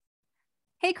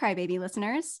Hey, Crybaby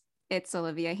listeners. It's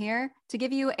Olivia here to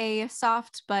give you a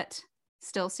soft but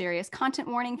still serious content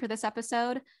warning for this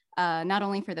episode, not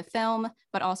only for the film,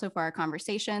 but also for our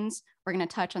conversations. We're going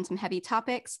to touch on some heavy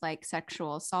topics like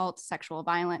sexual assault, sexual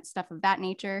violence, stuff of that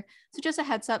nature. So just a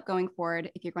heads up going forward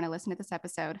if you're going to listen to this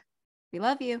episode. We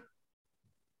love you.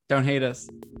 Don't hate us.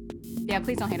 Yeah,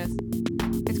 please don't hate us.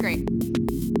 It's great.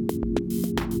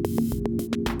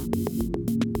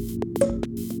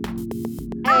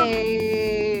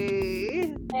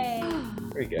 Hey.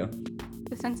 There we go.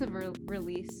 The sense of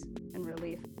release and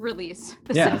relief. Release.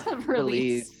 The Yeah. sense of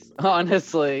release.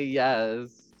 Honestly, yes.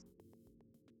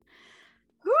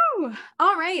 Whew.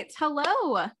 All right.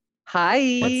 Hello.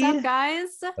 Hi. What's up,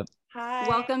 guys? Hi.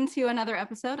 Welcome to another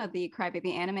episode of the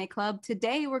Crybaby Anime Club.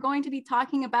 Today, we're going to be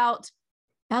talking about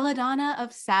Belladonna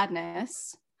of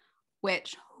Sadness,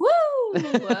 which, woo!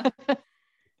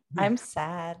 I'm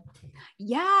sad.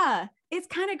 Yeah, it's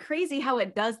kind of crazy how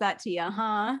it does that to you,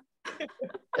 huh?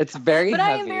 It's very But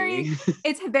heavy.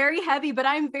 it's very heavy, but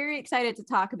I'm very excited to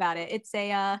talk about it. It's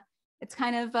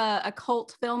kind of a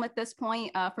cult film at this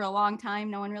point. For a long time,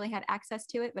 no one really had access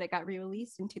to it, but it got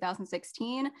re-released in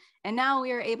 2016. And now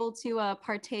we are able to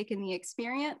partake in the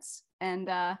experience. And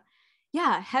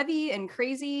yeah, heavy and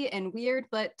crazy and weird,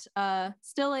 but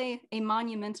still a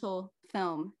monumental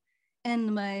film,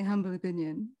 in my humble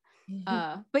opinion.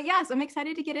 But yes, I'm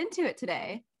excited to get into it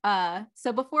today.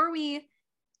 So before we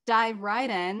dive right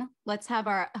in, let's have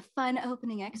a fun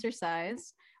opening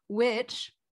exercise,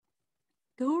 which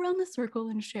go around the circle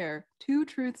and share 2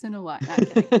 truths and a lie. No, I'm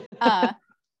kidding.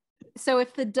 So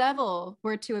if the devil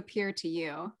were to appear to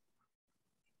you,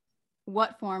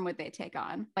 what form would they take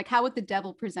on? Like, how would the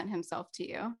devil present himself to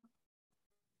you?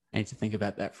 I need to think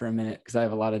about that for a minute because I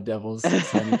have a lot of devils. Got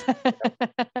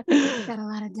a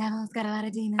lot of devils, got a lot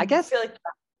of demons. I I guess feel like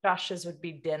Josh's would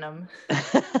be denim.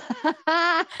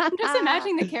 I'm just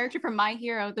imagining the character from My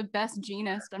Hero, the best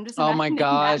genist. I'm just Oh my imagining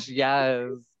gosh, that. yes.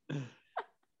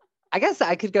 I guess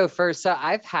I could go first. So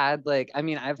I've had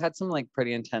some like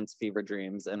pretty intense fever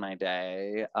dreams in my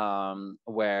day,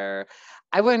 where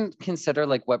I wouldn't consider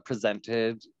like what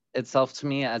presented itself to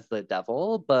me as the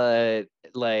devil, but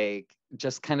like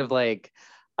just kind of like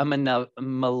a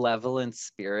malevolent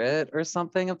spirit or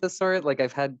something of the sort. Like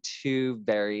I've had 2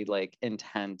 very like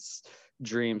intense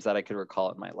dreams that I could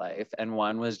recall in my life. And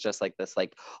one was just like this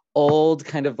like old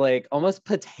kind of like almost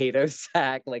potato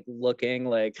sack like looking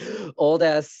like old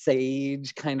ass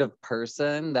sage kind of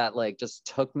person that like just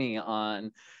took me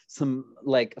on some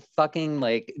like fucking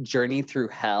like journey through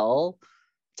hell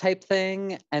type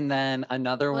thing. And then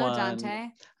another Hello, one Dante.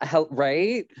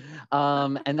 right.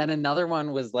 And then another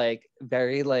one was like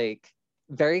very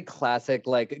classic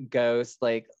like ghost,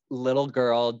 like little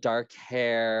girl, dark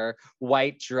hair,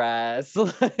 white dress.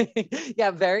 Like,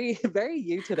 yeah, very very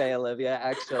you today, Olivia,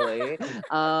 actually.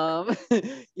 But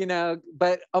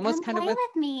almost kind of with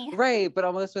me. right, but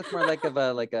almost with more like of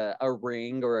a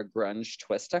ring or a grunge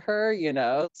twist to her,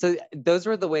 so those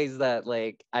were the ways that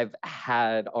like I've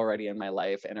had already in my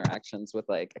life interactions with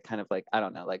like a kind of like, I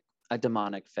don't know, like a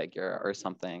demonic figure or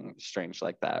something strange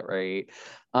like that, right?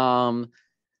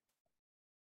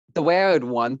 The way I would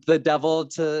want the devil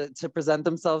to present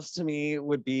themselves to me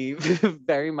would be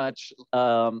very much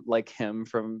like him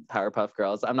from Powerpuff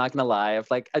Girls. I'm not gonna lie. If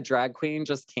like a drag queen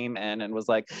just came in and was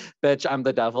like, "Bitch, I'm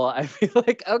the devil," I'd be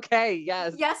like, "Okay,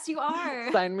 yes, Yes, you are.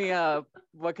 sign me up.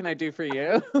 What can I do for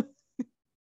you?"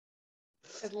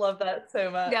 I love that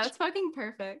so much. Yeah, it's fucking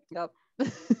perfect. Yep.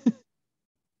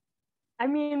 I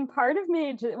mean, part of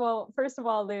me, well, first of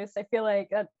all, Luce, I feel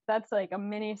like that's like a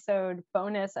mini-sode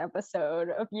bonus episode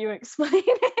of you explaining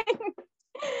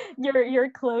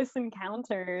your close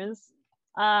encounters.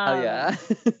 Oh yeah.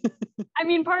 I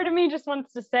mean, part of me just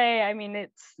wants to say, I mean,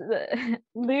 it's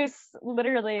Luce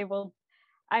literally will.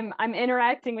 I'm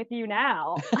interacting with you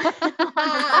now on the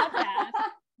podcast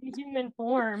in human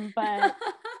form, but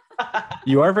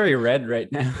You are very red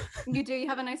right now. You do. You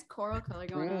have a nice coral color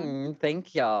going on.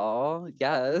 Thank y'all.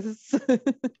 Yes.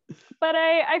 but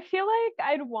I feel like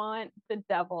I'd want the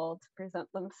devil to present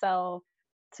themselves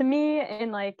to me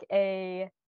in like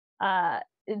a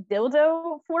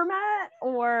dildo format,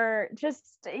 or just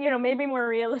maybe more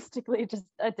realistically just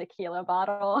a tequila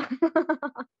bottle.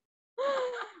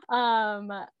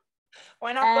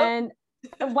 Why not and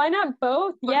why not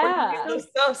both? both? Yeah. So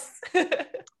sus.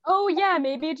 Oh yeah,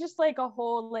 maybe just like a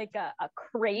whole like a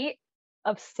crate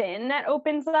of sin that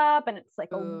opens up, and it's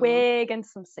like a Ooh. wig and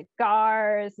some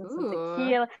cigars and some Ooh.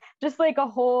 tequila, just like a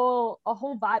whole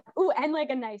vibe. Ooh, and like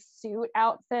a nice suit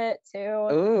outfit too.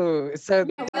 Ooh, so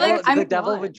Yeah, the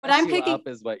devil would But dress I'm you picking- up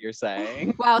is what you're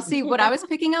saying. Wow, see, what I was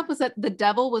picking up was that the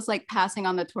devil was like passing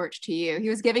on the torch to you. He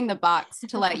was giving the box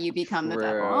to let you become the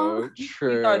devil. These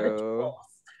are the True.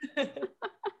 tools.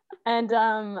 And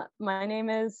my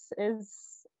name is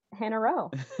Hannah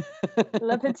Rowe,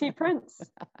 Le Petit Prince.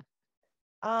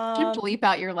 Should you bleep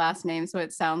out your last name so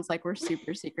it sounds like we're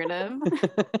super secretive?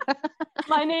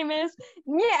 My name is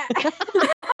I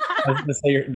was gonna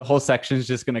say the whole section is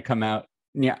just gonna come out.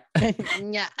 Yeah.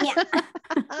 Yeah.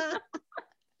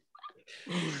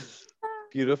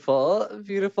 Beautiful,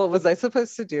 beautiful. Was I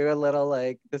supposed to do a little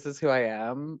like this is who I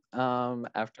am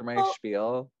after my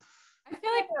spiel? I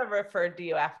feel like I referred to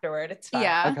you afterward. It's fine.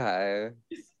 yeah. Okay.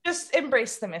 Just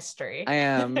embrace the mystery. I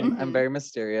am. I'm very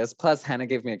mysterious. Plus, Hannah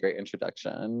gave me a great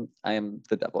introduction. I am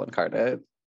the devil incarnate.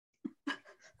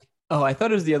 Oh, I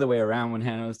thought it was the other way around when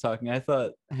Hannah was talking. I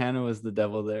thought Hannah was the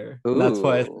devil there. And that's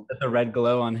why I thought that the red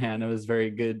glow on Hannah was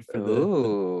very good for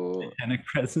the satanic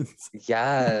presence.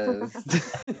 Yes.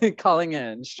 Calling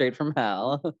in straight from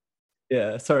hell.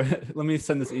 Yeah. Sorry. Let me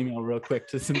send this email real quick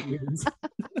to some humans.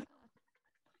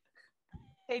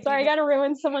 Hey, sorry, I Gina. gotta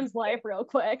ruin someone's life real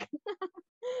quick.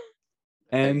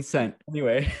 And sent.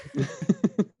 Anyway.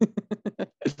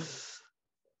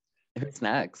 Who's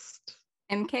next?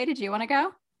 MK, did you want to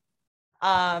go?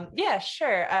 Yeah,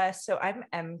 sure. So I'm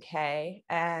MK,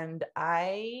 and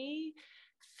I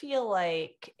feel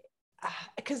like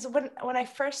because when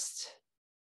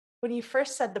you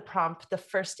first said the prompt, the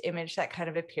first image that kind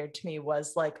of appeared to me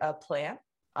was like a plant.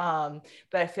 But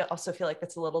I also feel like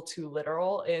that's a little too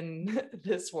literal in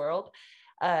this world.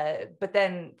 But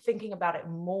then thinking about it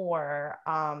more,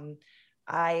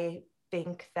 I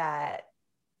think that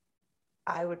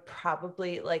I would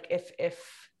probably like if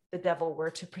the devil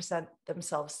were to present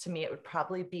themselves to me, it would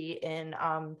probably be in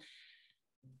I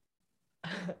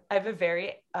have a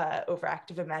very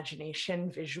overactive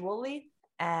imagination visually,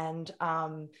 and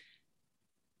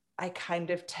I kind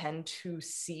of tend to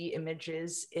see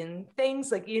images in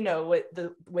things like, you know,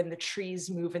 when the trees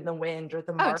move in the wind, or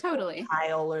the marble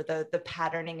tile, or the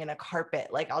patterning in a carpet,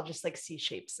 like I'll just like see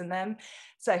shapes in them.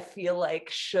 So I feel like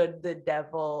should the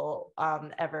devil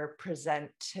ever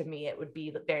present to me, it would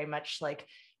be very much like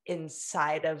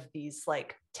inside of these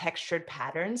like textured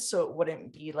patterns, so it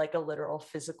wouldn't be like a literal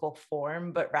physical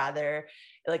form, but rather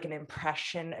like an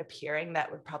impression appearing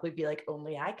that would probably be like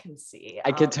only I can see.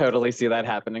 I could totally see that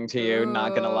happening to you,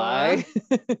 not gonna lie.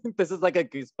 This is like a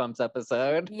Goosebumps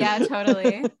episode. Yeah,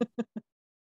 totally.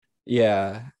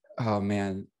 Yeah. Oh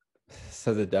man.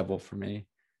 So the devil for me.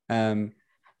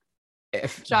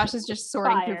 If Josh is just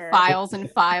sorting through files and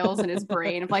files in his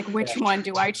brain of like, which one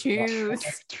do I choose?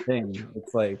 Thing.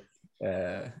 It's like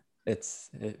yeah,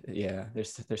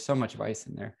 there's so much vice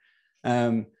in there.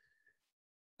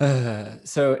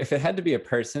 So if it had to be a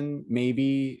person,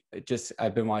 maybe just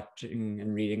I've been watching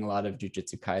and reading a lot of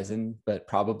Jujutsu Kaisen, but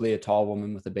probably a tall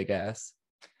woman with a big ass.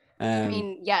 I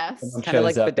mean, yes. Kind of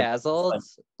like Bedazzled.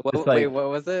 Wait, what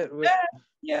was it?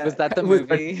 Yeah. Was that the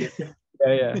movie?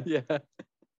 Yeah.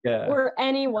 Yeah. Or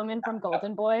any woman from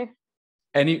Golden Boy.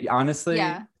 Honestly,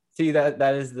 yeah. See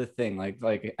that is the thing. Like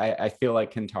I feel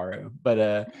like Kentaro,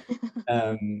 but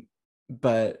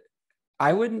but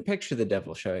I wouldn't picture the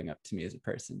devil showing up to me as a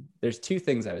person. There's two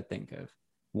things I would think of.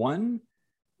 One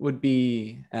would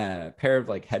be a pair of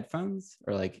like headphones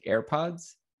or like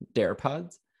AirPods,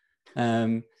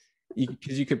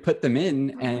 because you could put them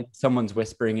in and someone's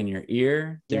whispering in your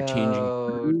ear. They're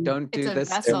changing. Don't do this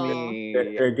to me.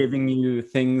 They're giving you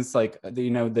things like, you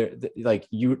know,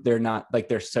 they're not like,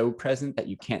 they're so present that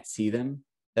you can't see them,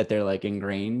 that they're like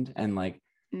ingrained. And like,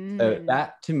 so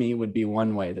that to me would be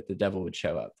one way that the devil would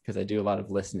show up, because I do a lot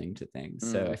of listening to things.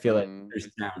 So I feel like there's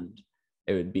sound.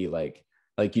 It would be like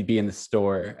you'd be in the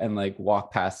store and like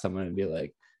walk past someone and be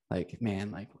like,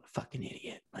 man, like what a fucking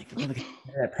idiot, like look at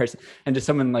that person, and just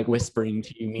someone like whispering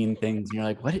to you mean things, and you're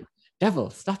like, what, devil,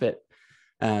 stop it.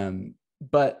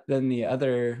 But then the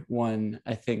other one,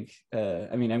 I think,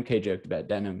 I mean, MK joked about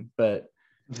denim, but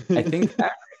I think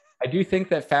I do think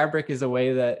that fabric is a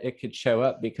way that it could show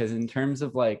up, because in terms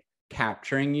of like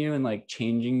capturing you and like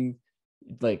changing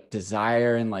like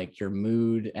desire and like your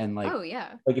mood and like, oh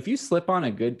yeah, like if you slip on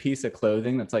a good piece of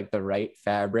clothing that's like the right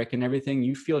fabric and everything,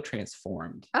 you feel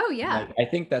transformed. Oh yeah. Like, I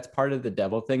think that's part of the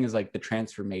devil thing, is like the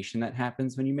transformation that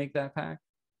happens when you make that pact.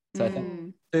 So I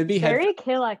think it'd be very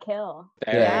Kill la Kill.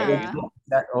 Yeah.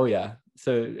 Oh yeah.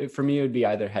 So for me, it would be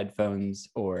either headphones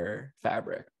or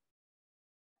fabric.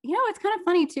 You know, it's kind of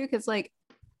funny too, because like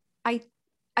I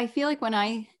I feel like when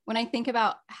I think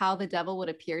about how the devil would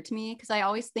appear to me, because I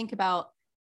always think about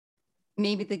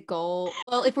maybe the goal.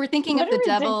 Well, if we're thinking What of the a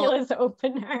devil, ridiculous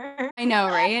opener. I know,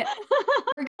 right?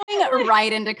 We're going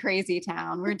right into crazy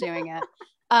town. We're doing it.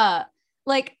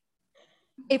 Like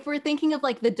if we're thinking of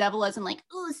like the devil as in like,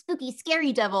 oh, spooky,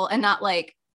 scary devil, and not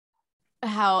like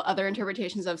how other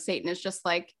interpretations of Satan is just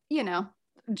like, you know,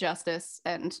 justice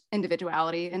and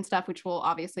individuality and stuff, which we'll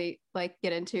obviously like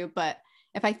get into. But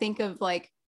if I think of like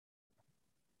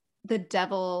the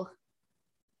devil,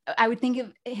 I would think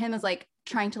of him as like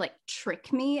trying to like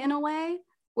trick me in a way,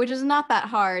 which is not that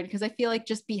hard because I feel like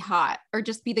just be hot or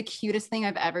just be the cutest thing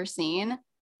I've ever seen.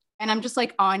 And I'm just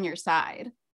like on your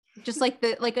side. Just like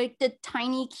the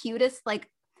tiny cutest like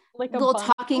Like a little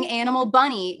bunny? talking animal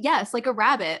bunny. Yes, like a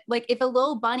rabbit. Like if a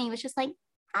little bunny was just like,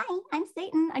 hi, I'm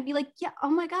Satan, I'd be like, yeah, oh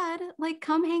my God, like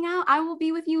come hang out. I will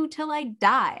be with you till I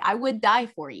die. I would die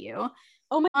for you.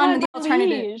 Oh my On God, the my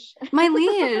alternative, liege. my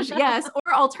liege, yes.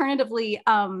 Or alternatively,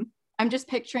 I'm just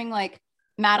picturing like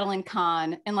Madeline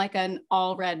Kahn in like an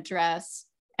all red dress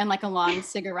and like a long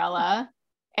cigarella,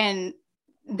 and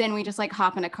then we just like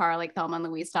hop in a car like Thelma and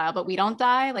Louise style, but we don't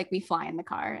die, like we fly in the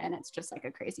car, and it's just like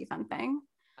a crazy fun thing.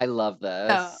 I love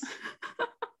this.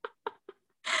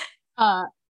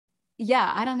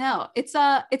 Yeah, I don't know. It's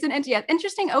an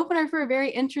interesting opener for a very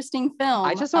interesting film.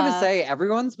 I just want to say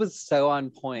everyone's was so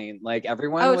on point. Like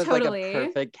everyone was totally. like a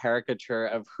perfect caricature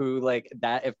of who like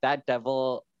that if that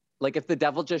devil like if the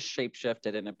devil just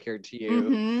shapeshifted and appeared to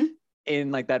you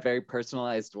in like that very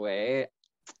personalized way.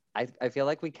 I feel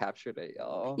like we captured it,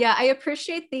 y'all. Yeah, I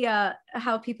appreciate the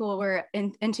how people were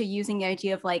into using the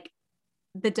idea of like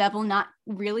the devil not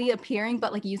really appearing,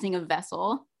 but like using a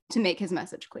vessel to make his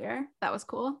message clear. That was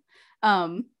cool.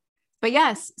 But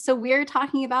yes, so we're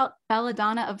talking about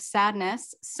Belladonna of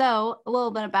Sadness. So a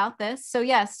little bit about this. So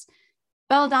yes,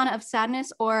 Belladonna of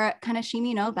Sadness, or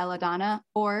Kaneshimi no Belladonna,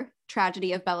 or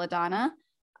Tragedy of Belladonna,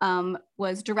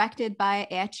 was directed by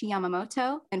Eiichi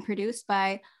Yamamoto and produced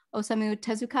by Osamu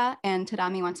Tezuka and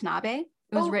Tadami Watanabe.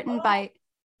 It was written by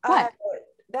what?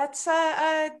 That's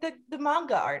the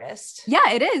manga artist.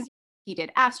 Yeah, it is. He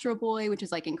did Astro Boy, which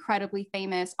is like incredibly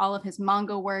famous, all of his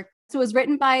manga work. So it was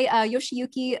written by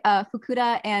Yoshiyuki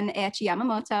Fukuda and Eiichi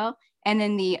Yamamoto. And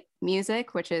then the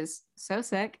music, which is so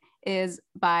sick, is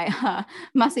by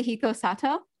Masahiko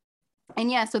Sato. And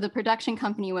yeah, so the production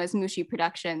company was Mushi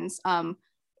Productions.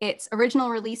 Its original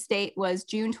release date was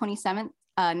June 27th,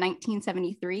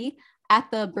 1973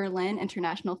 at the Berlin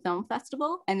International Film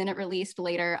Festival. And then it released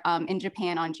later in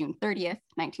Japan on June 30th,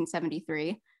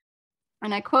 1973.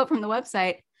 And I quote from the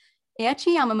website,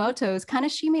 Eiichi Yamamoto's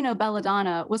Kaneshimi no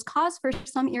Belladonna was cause for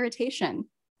some irritation,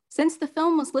 since the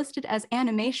film was listed as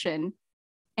animation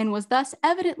and was thus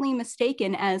evidently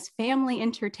mistaken as family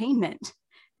entertainment.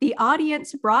 The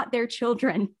audience brought their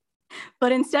children,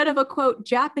 but instead of a, quote,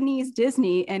 Japanese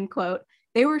Disney, end quote,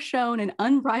 they were shown an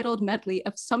unbridled medley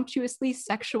of sumptuously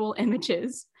sexual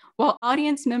images. While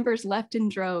audience members left in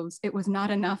droves, it was not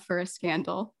enough for a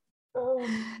scandal. Oh,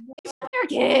 They're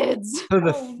kids. So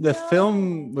the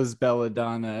film was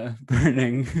Belladonna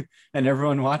burning, and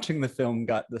everyone watching the film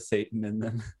got the Satan in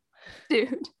them.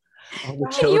 Dude. Can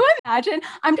Can you imagine?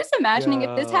 I'm just imagining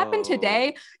if this happened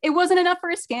today, it wasn't enough for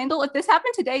a scandal. If this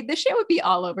happened today, this shit would be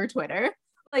all over Twitter.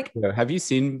 Like, have you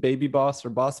seen Baby Boss or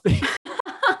Boss Baby?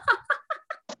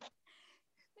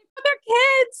 they're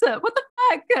kids. What the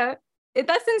fuck?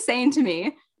 That's insane to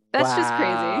me. That's just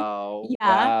crazy. Yeah.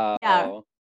 Wow. Yeah.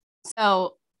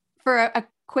 So for a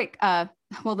quick,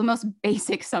 well, the most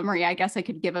basic summary I guess I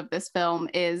could give of this film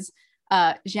is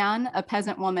Jeanne, a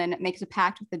peasant woman, makes a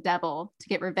pact with the devil to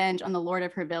get revenge on the lord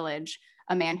of her village,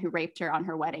 a man who raped her on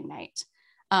her wedding night.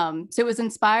 So it was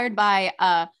inspired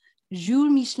by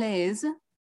Jules Michelet's,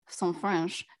 son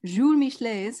French, Jules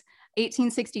Michelet's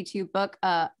 1862 book,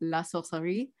 La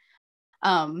Sorcellerie.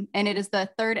 And it is the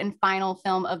third and final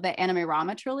film of the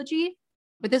Anime-Rama trilogy.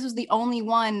 But this was the only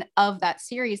one of that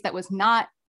series that was not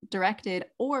directed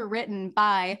or written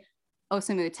by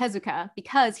Osamu Tezuka,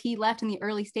 because he left in the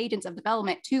early stages of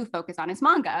development to focus on his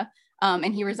manga.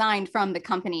 And he resigned from the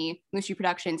company Mushi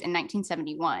Productions in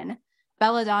 1971.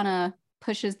 Belladonna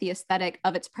pushes the aesthetic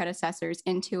of its predecessors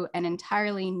into an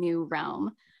entirely new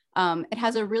realm. It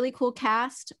has a really cool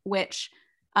cast, which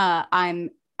I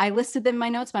listed them in my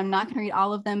notes, but I'm not going to read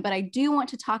all of them. But I do want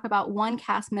to talk about one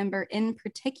cast member in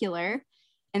particular,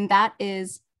 and that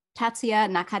is Tatsuya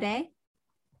Nakade.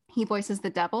 He voices the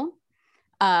devil.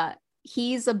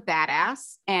 He's a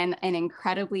badass and an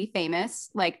incredibly famous,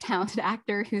 like, talented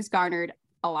actor who's garnered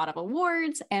a lot of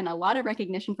awards and a lot of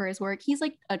recognition for his work. He's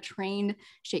like a trained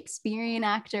Shakespearean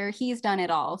actor. He's done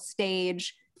it all: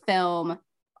 stage, film,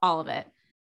 all of it.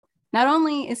 Not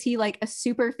only is he like a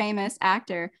super famous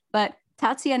actor, but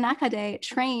Tatsuya Nakade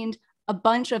trained a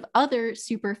bunch of other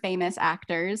super famous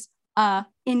actors,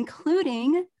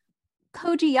 including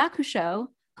Koji Yakusho,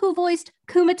 who voiced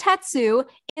Kumatetsu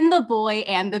in The Boy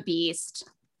and the Beast.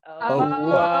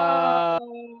 Wow.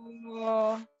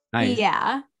 Nice.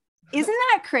 Yeah. Isn't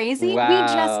that crazy? Wow. We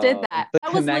just did that. The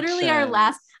That was literally our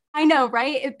last. I know,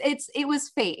 right? It was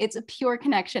fate. It's a pure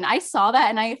connection. I saw that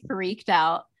and I freaked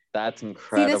out. That's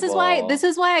incredible. See, this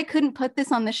is why I couldn't put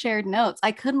this on the shared notes.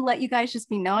 I couldn't let you guys just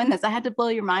be knowing this. I had to blow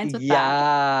your minds with that.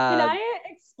 Yeah. Can I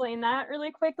explain that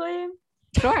really quickly?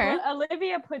 Sure. Well,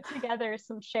 Olivia put together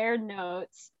some shared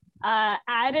notes,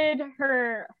 added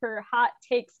her hot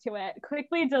takes to it,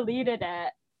 quickly deleted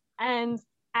it, and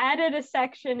added a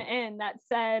section in that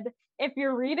said, if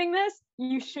you're reading this,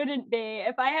 you shouldn't be.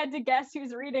 If I had to guess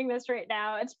who's reading this right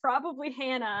now, it's probably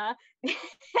Hannah. And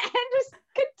just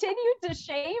continued to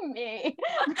shame me.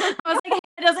 I was like,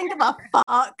 it doesn't give a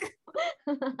fuck.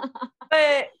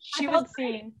 But she I was felt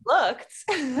seen. looked.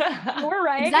 You're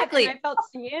right. Exactly. I felt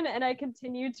seen, and I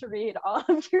continued to read all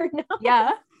of your notes.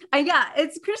 Yeah.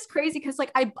 It's just crazy because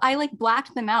like I like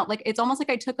blacked them out. Like it's almost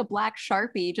like I took a black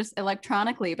Sharpie just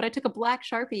electronically, but I took a black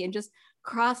Sharpie and just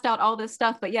crossed out all this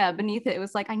stuff. But yeah, beneath it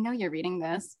was like, I know you're reading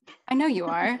this. I know you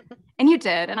are. And you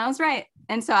did. And I was right.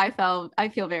 And so I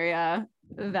feel very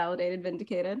validated,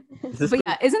 vindicated. But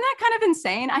yeah, isn't that kind of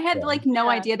insane? I had like no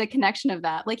idea the connection of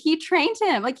that. Like he trained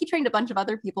him, like he trained a bunch of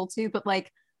other people too, but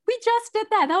like we just did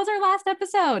that. That was our last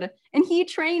episode. And he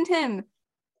trained him.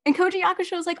 And Koji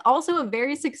Yakusho is like also a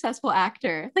very successful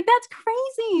actor. Like that's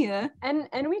crazy.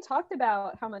 And we talked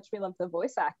about how much we love the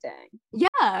voice acting.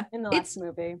 Yeah. In the last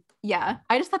movie. Yeah.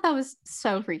 I just thought that was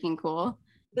so freaking cool.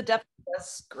 The depth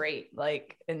was great,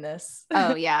 like in this.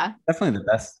 Oh yeah. Definitely the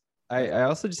best. I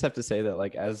also just have to say that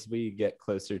like as we get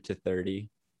closer to 30,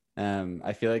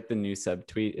 I feel like the new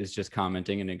subtweet is just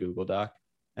commenting in a Google Doc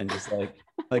and just like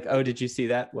oh, did you see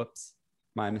that? Whoops,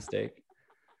 my mistake.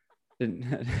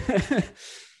 Didn't.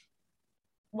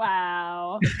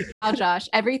 Wow. Wow, Josh,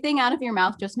 everything out of your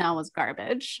mouth just now was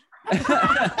garbage.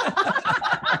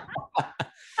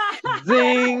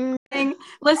 Zing.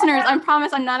 Listeners, I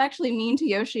promise I'm not actually mean to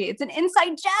Yoshi. It's an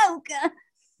inside joke.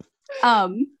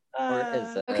 Or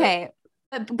is it? Okay.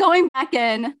 Going back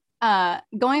in, I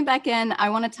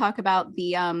want to talk about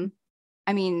the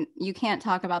I mean, you can't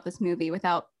talk about this movie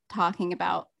without talking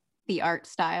about the art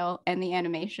style and the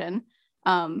animation.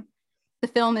 The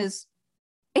film it's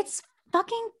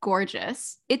fucking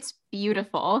gorgeous. It's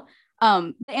beautiful.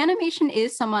 The animation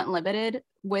is somewhat limited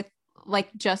with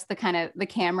like just the kind of the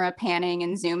camera panning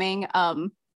and zooming,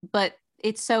 but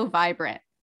it's so vibrant.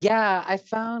 Yeah, I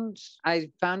found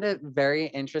it very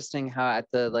interesting how at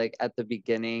the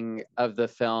beginning of the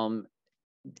film,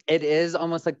 it is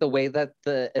almost like the way that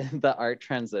the art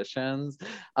transitions.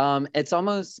 It's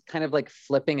almost kind of like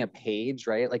flipping a page,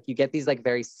 right? Like you get these like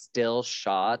very still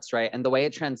shots, right? And the way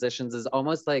it transitions is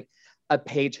almost like a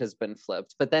page has been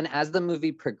flipped. But then as the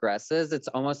movie progresses, it's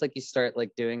almost like you start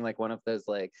like doing like one of those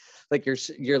like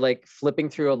you're like flipping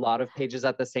through a lot of pages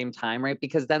at the same time, right?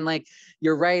 Because then like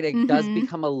you're right, it does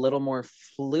become a little more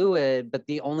fluid, but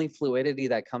the only fluidity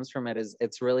that comes from it is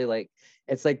it's really like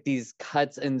it's like these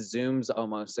cuts and zooms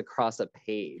almost across a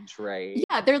page, right?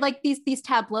 Yeah, they're like these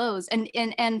tableaus. And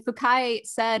Fukai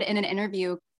said in an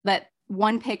interview that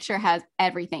one picture has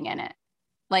everything in it.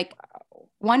 Like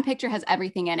one picture has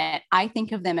everything in it. I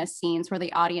think of them as scenes where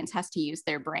the audience has to use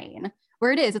their brain.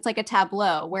 Where it's like a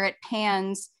tableau where it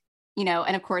pans, you know,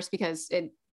 and of course, because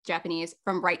it's Japanese,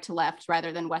 from right to left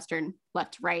rather than Western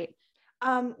left to right.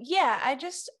 Yeah,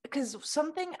 because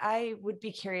something I would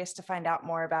be curious to find out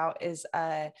more about is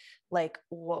like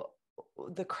what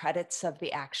the credits of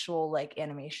the actual like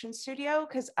animation studio,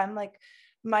 because I'm like,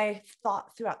 my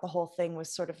thought throughout the whole thing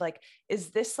was sort of like, is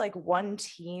this like one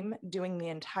team doing the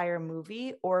entire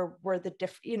movie, or were the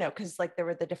different, you know, because like there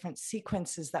were the different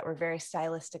sequences that were very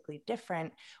stylistically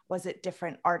different. Was it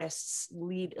different artists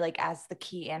lead like as the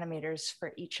key animators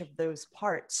for each of those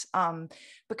parts?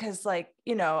 Because like,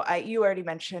 you know, you already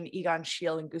mentioned Egon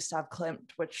Schiele and Gustav Klimt,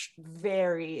 which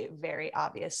very, very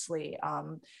obviously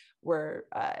were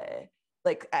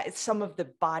like some of the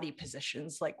body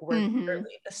positions like were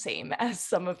literally the same as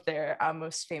some of their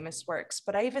most famous works.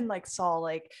 But I even like saw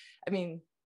like, I mean,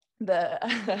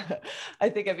 I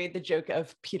think I made the joke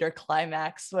of Peter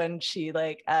Climax when she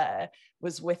like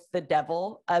was with the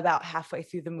devil about halfway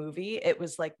through the movie. It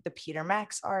was like the Peter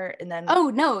Max art, and then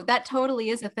no, that totally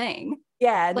is a thing.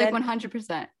 Yeah, like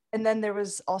 100%. And then there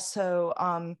was also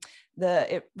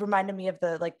it reminded me of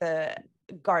the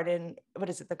garden, what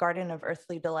is it, the Garden of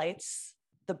Earthly Delights,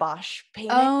 the Bosch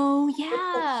painting. Oh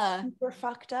yeah. Super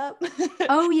fucked up.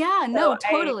 Oh yeah, no, So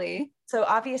totally. So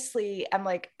obviously I'm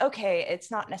like, okay,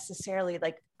 it's not necessarily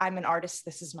like I'm an artist,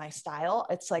 this is my style.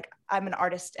 It's like I'm an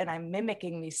artist and I'm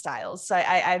mimicking these styles. So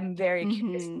I'm very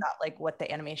curious about like what the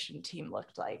animation team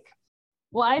looked like.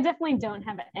 Well, I definitely don't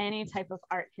have any type of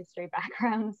art history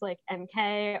backgrounds like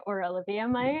MK or Olivia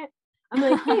might. I'm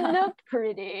like, they look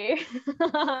pretty.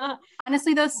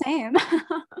 Honestly, those same.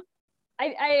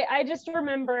 I just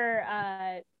remember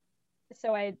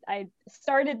so I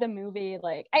started the movie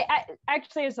like I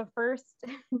actually as a first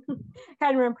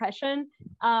kind of impression,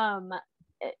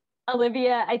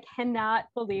 Olivia, I cannot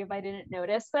believe I didn't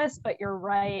notice this, but you're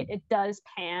right, it does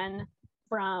pan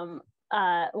from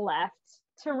left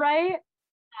to right,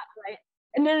 not right.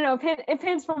 No, it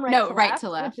pans from right to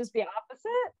left, which is the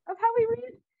opposite of how we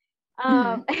read.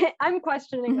 I'm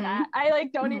questioning that. I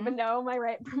like don't even know my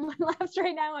right from my left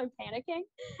right now. I'm panicking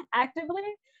actively.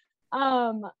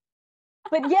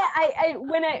 But yeah, I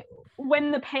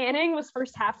when the panning was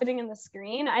first happening in the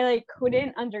screen, I like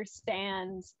couldn't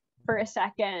understand for a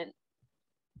second.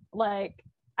 Like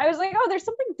I was like, oh, there's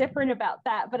something different about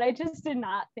that, but I just did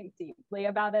not think deeply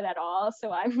about it at all.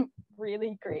 So I'm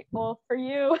really grateful for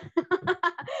you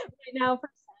right now for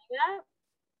saying that.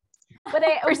 But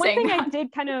one thing I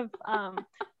did kind of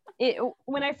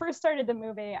when I first started the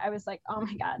movie, I was like, oh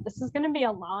my God, this is going to be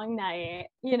a long night.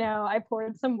 You know, I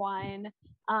poured some wine.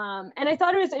 And I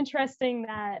thought it was interesting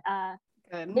that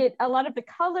a lot of the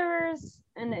colors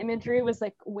and the imagery was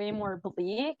like way more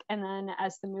bleak. And then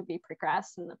as the movie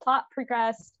progressed and the plot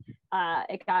progressed,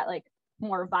 it got like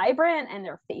more vibrant and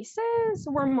their faces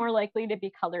were more likely to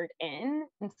be colored in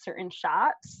certain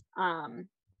shots.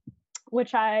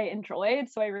 Which I enjoyed.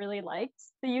 So I really liked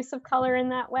the use of color in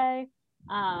that way.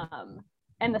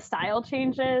 And the style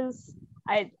changes.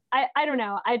 I don't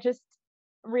know. I just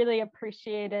really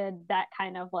appreciated that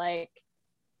kind of like,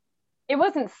 it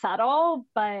wasn't subtle,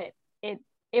 but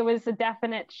it was a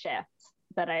definite shift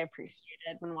that I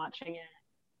appreciated when watching it.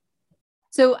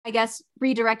 So I guess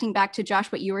redirecting back to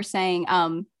Josh, what you were saying,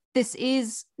 this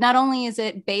is not only is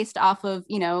it based off of,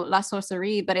 you know, La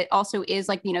Sorcellerie, but it also is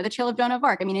like, you know, the Tale of Joan of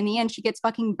Arc. I mean, in the end, she gets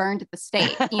fucking burned at the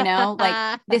stake, you know,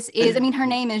 like this is, I mean, her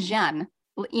name is Jeanne,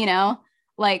 you know,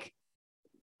 like.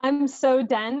 I'm so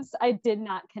dense. I did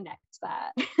not connect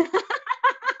that.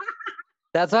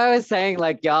 That's why I was saying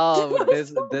like, y'all,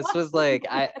 this was like,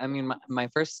 I mean, my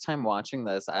first time watching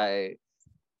this, I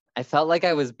felt like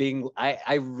I was being,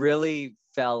 I really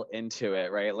fell into it,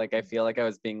 right? Like, I feel like I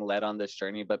was being led on this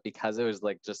journey, but because it was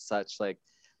like just such like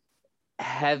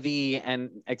heavy and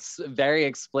very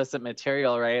explicit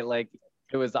material, right? Like,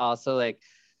 it was also like,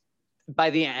 by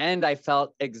the end, I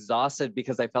felt exhausted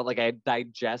because I felt like I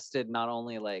digested not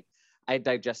only like, I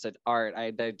digested art,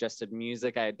 I digested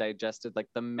music, I digested like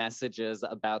the messages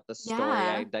about the story,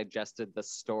 I digested the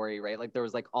story, right? Like there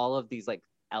was like all of these like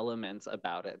elements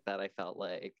about it that I felt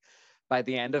like by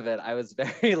the end of it, I was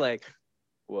very like,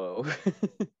 whoa.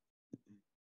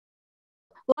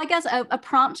 Well, I guess a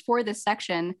prompt for this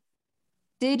section,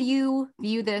 did you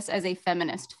view this as a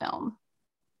feminist film?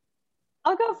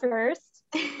 I'll go first.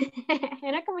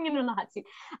 You're not coming in on the hot seat.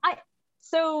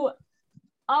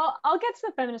 I'll get to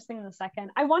the feminist thing in a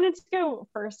second. I wanted to go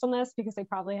first on this because I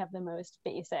probably have the most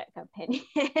basic opinion,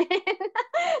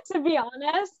 to be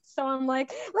honest. So I'm like,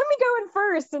 let me go in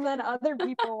first, and then other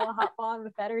people will hop on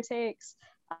with better takes.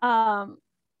 I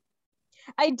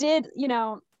did, you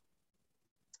know,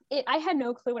 I had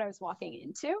no clue what I was walking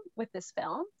into with this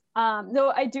film.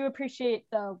 Though I do appreciate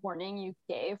the warning you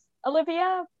gave,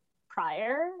 Olivia,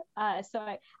 prior. So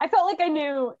I felt like I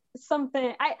knew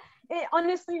something.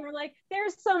 Honestly, we're like,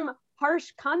 there's some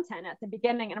harsh content at the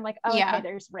beginning, and I'm like, oh, yeah. Okay,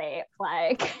 there's rape.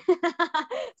 Like,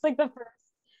 it's like the first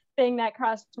thing that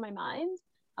crossed my mind.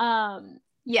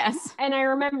 Yes. And I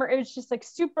remember it was just like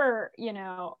super, you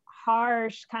know,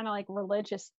 harsh, kind of like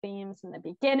religious themes in the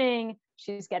beginning.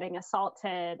 She's getting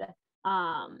assaulted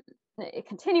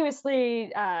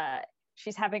continuously.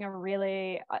 She's having a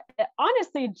really,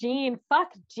 honestly, Jean,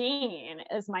 fuck Jean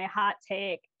is my hot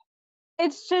take.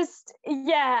 It's just,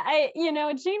 yeah,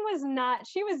 Jean was not,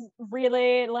 she was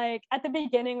really like, at the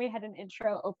beginning, we had an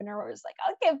intro opener where it was like,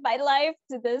 I'll give my life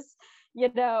to this,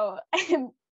 you know,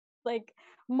 like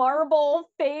marble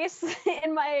face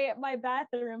in my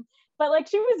bathroom. But like,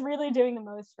 she was really doing the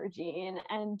most for Jean,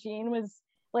 and Jean was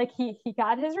like, he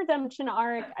got his redemption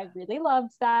arc. I really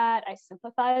loved that. I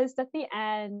sympathized at the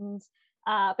end.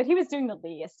 But he was doing the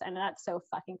least, and that's so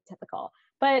fucking typical.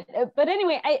 But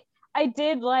anyway, I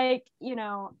did like, you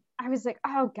know, I was like,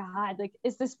 oh God, like,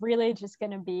 is this really just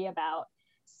going to be about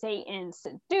Satan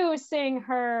seducing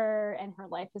her, and her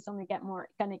life is only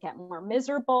gonna get more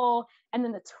miserable. And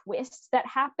then the twist that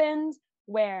happened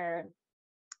where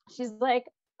she's like,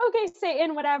 okay,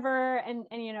 Satan, whatever. And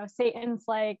you know, Satan's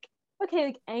like, okay,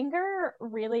 like anger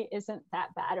really isn't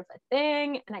that bad of a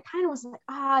thing. And I kind of was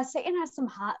like, Satan has some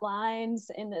hot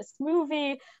lines in this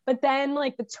movie. But then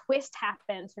like the twist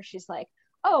happens where she's like,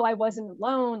 oh, I wasn't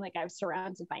alone. Like I was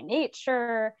surrounded by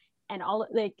nature and all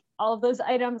of those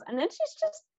items. And then she's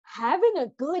just having a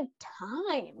good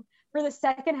time for the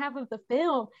second half of the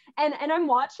film. And I'm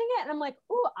watching it and I'm like,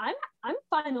 oh, I'm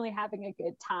finally having a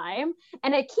good time.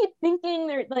 And I keep thinking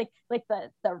they're like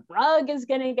the rug is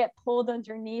gonna get pulled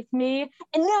underneath me.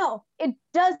 And no, it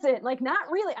doesn't. Like, not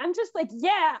really. I'm just like,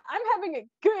 yeah, I'm having a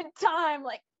good time.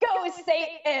 Like, go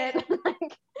Satan.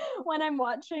 Like when I'm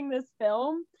watching this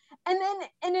film. And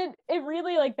it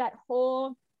really, like, that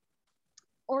whole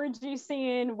orgy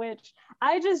scene, which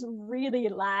I just really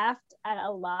laughed at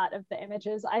a lot of the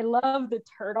images. I love the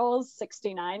turtles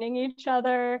 69ing each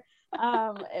other.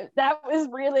 That was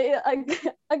really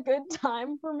a good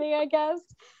time for me, I guess.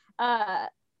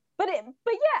 But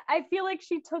yeah, I feel like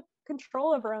she took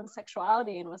control of her own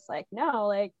sexuality and was like, no,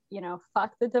 like, you know,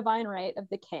 fuck the divine right of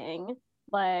the king.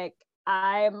 Like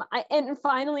and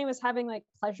finally was having like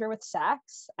pleasure with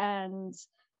sex. And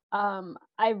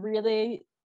I really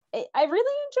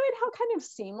enjoyed how kind of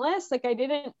seamless, like I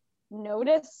didn't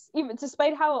notice, even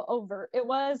despite how overt it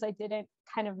was, I didn't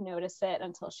kind of notice it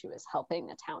until she was helping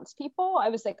the townspeople. I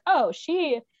was like, oh,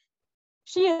 she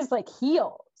is like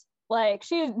healed. Like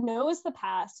she knows the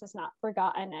past, has not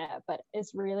forgotten it, but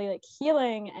is really like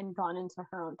healing and gone into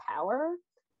her own power.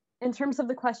 In terms of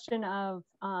the question of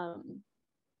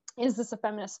is this a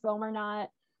feminist film or not?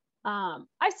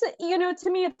 I said, you know, to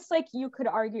me, it's like you could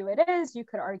argue it is, you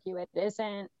could argue it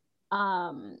isn't.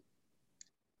 I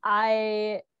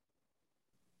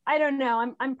don't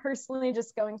know. I'm personally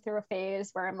just going through a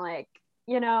phase where I'm like,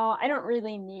 you know, I don't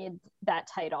really need that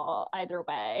title either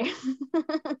way.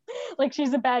 Like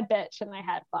she's a bad bitch and I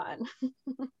had fun.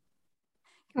 Can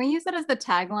we use that as the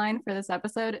tagline for this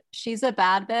episode? She's a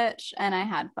bad bitch and I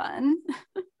had fun.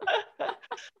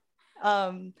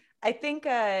 I think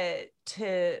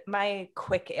to my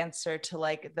quick answer to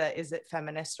like the is it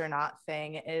feminist or not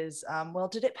thing is, well,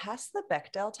 did it pass the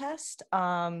Bechdel test?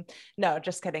 No,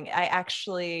 just kidding. I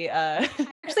actually sat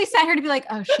here to be like,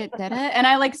 oh shit, did it? And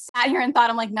I like sat here and thought,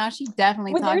 I'm like, no, she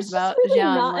definitely talks about really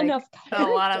Jean not like enough a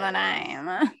lot of the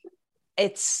time.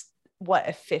 It's what,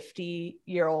 a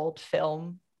 50-year-old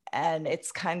film, and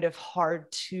it's kind of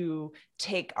hard to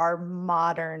take our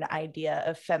modern idea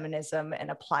of feminism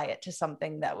and apply it to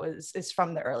something that is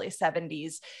from the early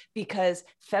 70s, because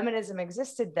feminism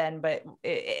existed then, but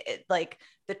it like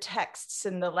the texts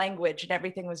and the language and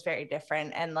everything was very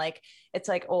different. And like, it's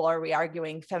like, oh, are we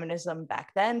arguing feminism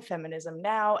back then, feminism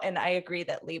now? And I agree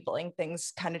that labeling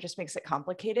things kind of just makes it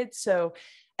complicated. So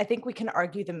I think we can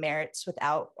argue the merits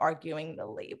without arguing the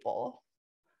label.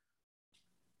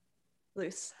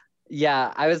 Luce.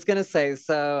 Yeah, I was gonna say,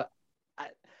 so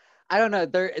I don't know,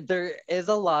 there is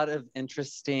a lot of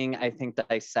interesting, I think,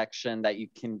 dissection that you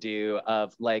can do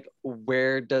of like,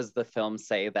 where does the film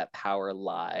say that power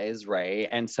lies, right?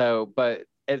 And so, but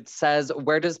it says,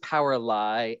 where does power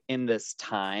lie in this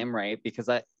time, right? Because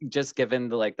I just, given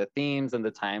the like the themes and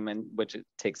the time in which it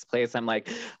takes place, I'm like,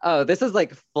 oh, this is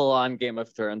like full on Game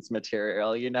of Thrones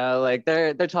material, you know? Like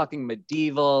they're talking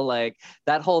medieval, like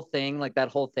that whole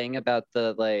thing about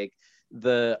the like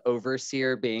the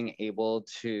overseer being able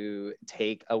to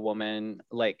take a woman,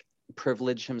 like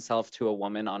privilege himself to a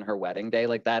woman on her wedding day,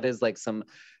 like that is like some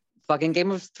fucking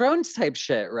Game of Thrones type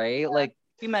shit, right? Like,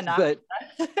 but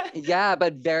yeah,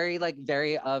 but very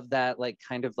of that like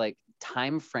kind of like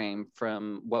time frame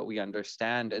from what we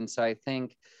understand. And so I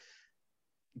think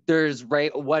there's,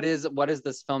 right, what is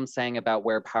this film saying about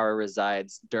where power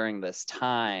resides during this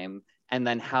time, and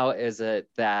then how is it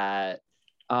that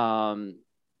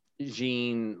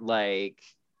Jean like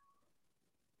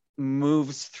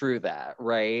moves through that,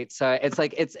 right? So it's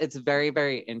like it's very,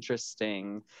 very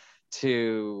interesting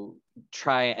to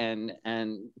try and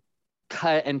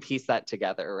cut and piece that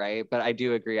together, right? But I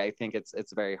do agree, I think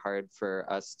it's very hard for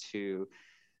us to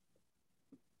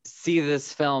see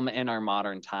this film in our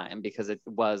modern time, because it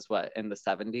was what, in the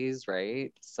 70s,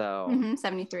 right? So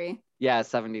 73. Yeah,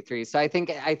 73. So I think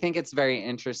it's very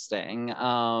interesting.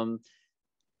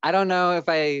 I don't know if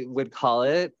I would call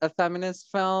it a feminist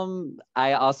film.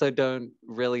 I also don't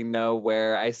really know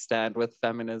where I stand with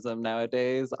feminism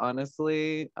nowadays,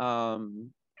 honestly.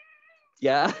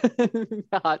 Yeah,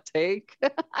 hot take,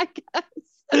 I guess.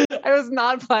 I was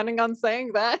not planning on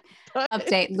saying that.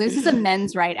 Update: Luz is a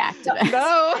men's right activist.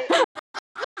 No.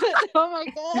 Oh my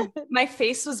god. My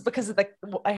face was because of the.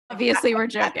 Obviously, we're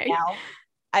joking. Meow.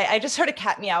 I just heard a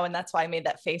cat meow, and that's why I made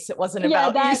that face. It wasn't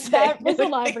about you saying that was a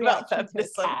live anything about reaction to a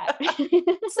feminism.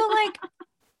 cat. So like,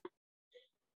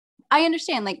 I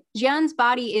understand, like, Jian's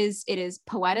body is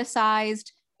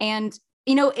poeticized, and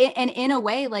you know, and in a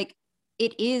way, like,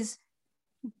 it is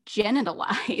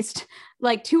genitalized,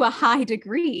 like, to a high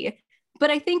degree.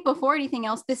 But I think before anything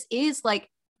else, this is like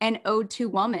an ode to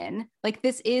woman. Like,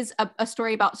 this is a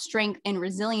story about strength and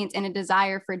resilience and a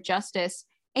desire for justice.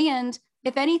 And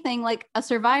if anything, like a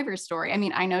survivor story. I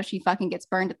mean, I know she fucking gets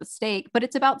burned at the stake, but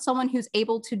it's about someone who's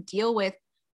able to deal with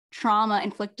trauma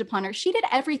inflicted upon her. She did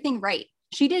everything right.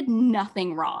 She did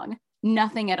nothing wrong,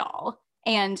 nothing at all.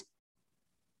 And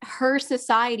her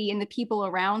society and the people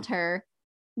around her,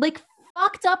 like,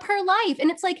 fucked up her life.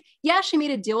 And it's like, yeah, she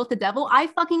made a deal with the devil. I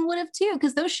fucking would have too,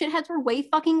 because those shitheads were way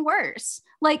fucking worse.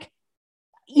 Like,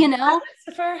 you know,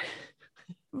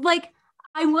 like,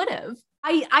 I would have.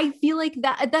 I feel like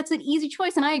that's an easy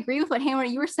choice. And I agree with what Hannah,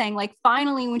 you were saying. Like,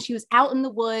 finally, when she was out in the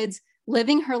woods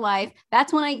living her life,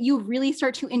 that's when you really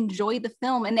start to enjoy the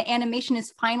film, and the animation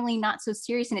is finally not so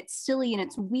serious, and it's silly and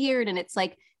it's weird and it's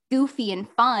like goofy and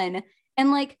fun.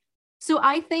 And like, so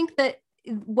I think that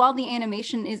while the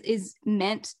animation is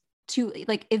meant to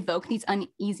like evoke these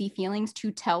uneasy feelings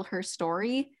to tell her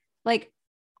story, like,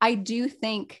 I do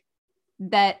think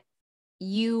that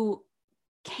you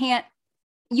can't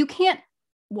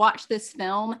watch this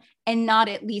film and not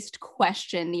at least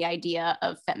question the idea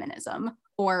of feminism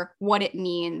or what it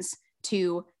means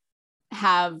to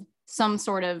have some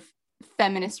sort of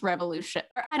feminist revolution.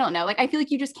 I don't know. Like, I feel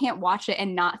like you just can't watch it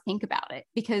and not think about it,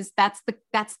 because that's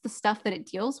the stuff that it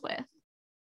deals with.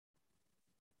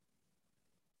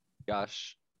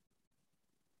 Gosh.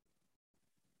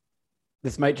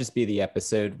 This might just be the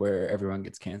episode where everyone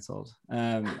gets canceled.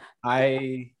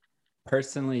 I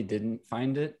personally didn't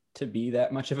find it to be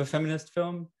that much of a feminist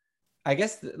film. I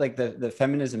guess like the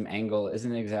feminism angle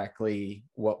isn't exactly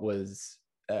what was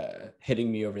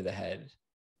hitting me over the head.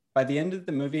 By the end of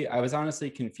the movie, I was honestly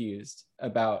confused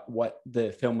about what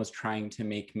the film was trying to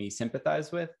make me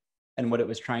sympathize with and what it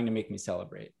was trying to make me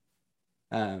celebrate.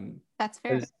 That's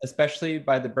fair. Especially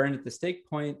by the burn at the stake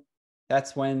point,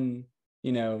 that's when,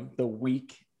 you know, the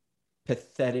weak,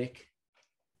 pathetic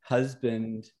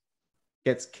husband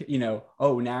gets, you know,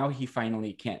 oh, now he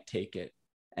finally can't take it.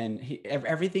 And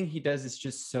everything he does is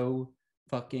just so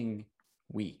fucking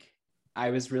weak.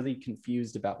 I was really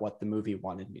confused about what the movie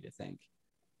wanted me to think.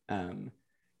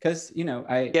 Because, you know,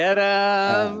 I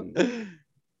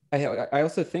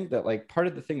also think that, like, part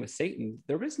of the thing with Satan,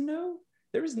 there was no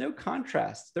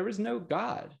contrast. There was no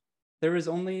God. There was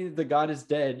only the God is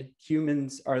dead.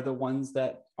 Humans are the ones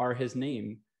that are his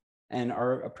name and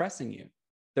are oppressing you.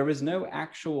 There was no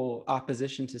actual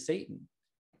opposition to Satan.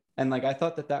 And like, I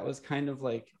thought that was kind of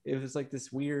like, it was like this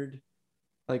weird,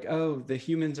 like, oh, the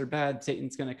humans are bad,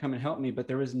 Satan's going to come and help me. But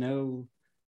there was no,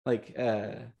 like,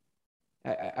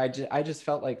 I just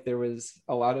felt like there was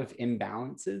a lot of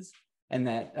imbalances, and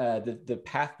that the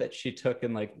path that she took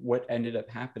and like what ended up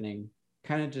happening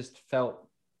kind of just felt,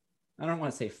 I don't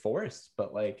want to say forced,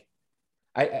 but like,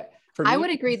 for me, I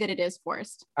would agree that it is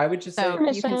forced. I would just so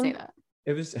say you can say that.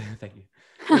 It was, thank you.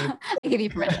 I give you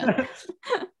permission.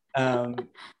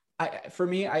 For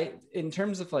me, in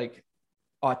terms of like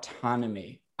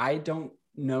autonomy, I don't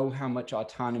know how much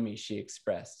autonomy she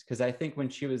expressed, because I think when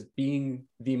she was being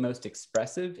the most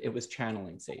expressive, it was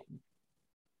channeling Satan.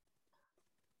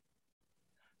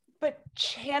 But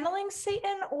channeling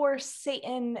Satan, or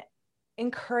Satan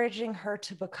encouraging her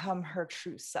to become her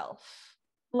true self?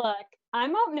 Look,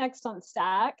 I'm up next on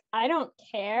Stack. I don't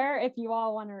care if you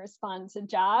all want to respond to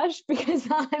Josh, because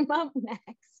I'm up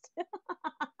next.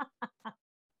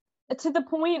 To the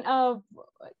point of,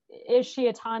 is she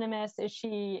autonomous? Is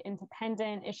she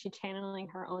independent? Is she channeling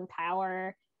her own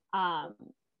power? My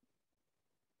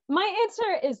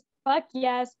answer is fuck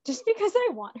yes, just because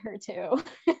I want her to.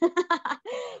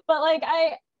 But like,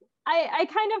 I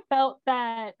kind of felt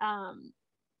that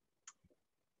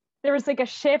there was like a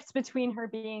shift between her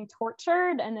being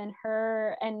tortured and then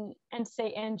her and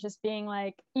Satan just being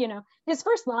like, you know, his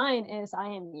first line is, "I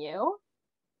am you."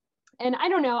 And I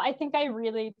don't know, I think I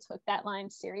really took that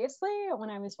line seriously when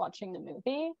I was watching the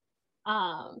movie.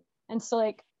 And so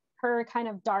like her kind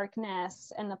of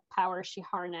darkness and the power she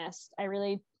harnessed, I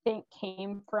really think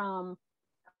came from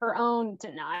her own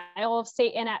denial of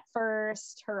Satan at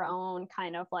first, her own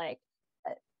kind of like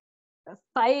a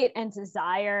fight and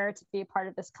desire to be a part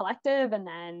of this collective. And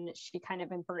then she kind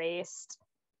of embraced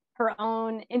her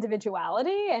own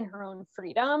individuality and her own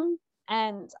freedom.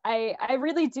 And I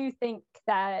really do think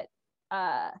that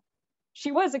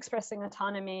she was expressing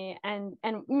autonomy, and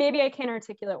maybe I can't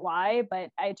articulate why, but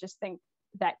I just think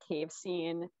that cave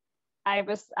scene, I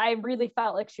really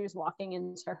felt like she was walking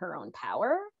into her own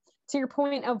power. To your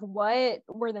point of what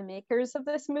were the makers of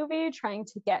this movie trying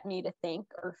to get me to think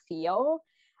or feel,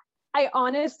 I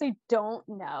honestly don't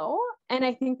know. And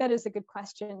I think that is a good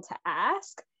question to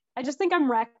ask. I just think I'm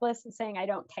reckless in saying I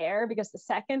don't care, because the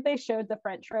second they showed the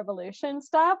French Revolution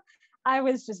stuff, I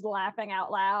was just laughing out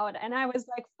loud. And I was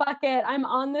like, fuck it, I'm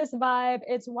on this vibe.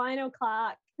 It's wine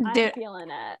o'clock. I'm feeling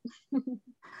it.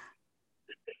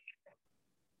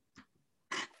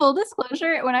 Full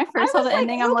disclosure, when I first saw the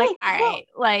ending, I'm like, all right,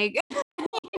 like, you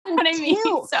know what I mean?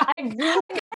 So I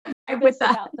really was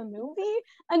about the movie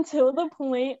until the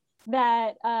point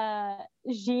that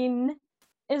Jean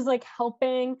is like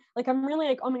helping. Like, I'm really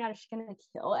like, oh my god, is she gonna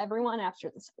kill everyone after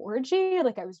this orgy?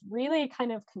 Like, I was really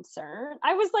kind of concerned.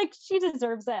 I was like, she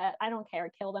deserves it. I don't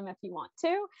care. Kill them if you want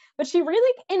to. But she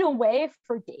really, in a way,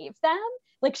 forgave them.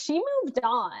 Like, she moved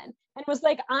on and was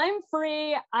like, I'm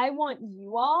free. I want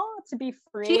you all to be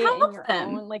free in your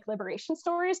own like liberation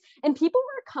stories. And people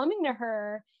were coming to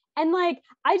her. And like,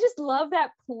 I just love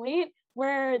that point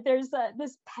where there's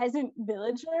this peasant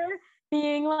villager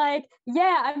being like,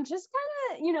 yeah, I'm just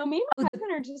kind of, you know, me and my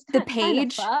husband are just kind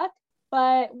of fuck,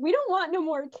 but we don't want no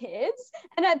more kids.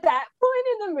 And at that point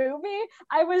in the movie,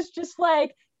 I was just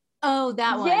like, oh,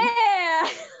 that one. Yeah.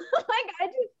 Like, I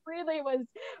just really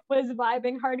was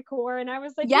vibing hardcore. And I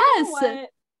was like, yes, you know what?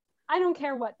 I don't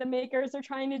care what the makers are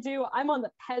trying to do. I'm on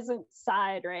the peasant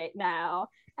side right now.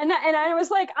 And I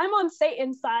was like, I'm on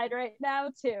Satan's side right now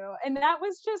too. And that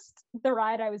was just the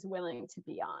ride I was willing to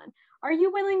be on. Are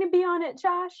you willing to be on it,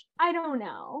 Josh? I don't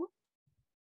know.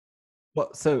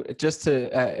 Well, so just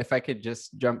to, if I could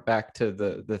just jump back to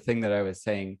the thing that I was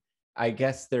saying, I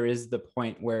guess there is the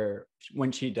point where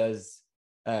when she does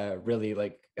really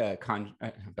like I'm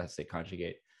about to say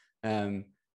conjugate,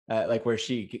 like where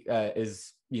she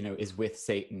is, you know, is with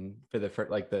Satan for the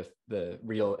like the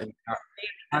real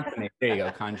consummate. There you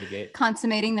go, conjugate.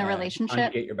 Consummating the relationship.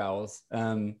 Conjugate your bowels.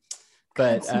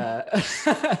 But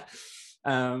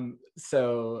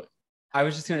so I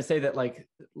was just gonna say that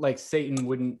like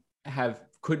Satan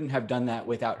couldn't have done that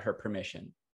without her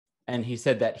permission. And he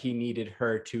said that he needed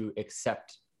her to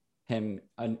accept him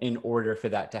in order for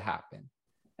that to happen.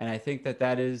 And I think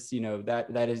that is, you know,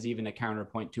 that is even a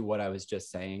counterpoint to what I was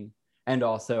just saying. And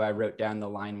also I wrote down the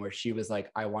line where she was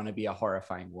like, I want to be a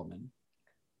horrifying woman.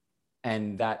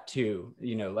 And that too,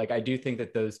 you know, like, I do think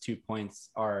that those 2 points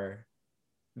are,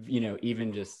 you know,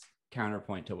 even just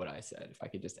counterpoint to what I said, if I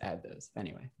could just add those.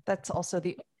 Anyway. That's also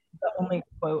the only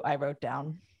quote I wrote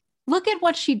down. Look at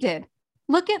what she did.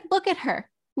 Look at her.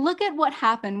 Look at what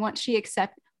happened when she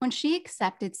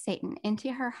accepted Satan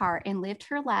into her heart and lived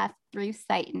her life through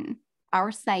Satan,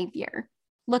 our savior.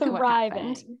 Look at what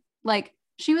happened. Like,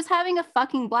 she was having a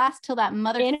fucking blast till that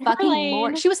motherfucking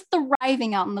Lord. She was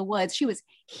thriving out in the woods. She was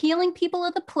healing people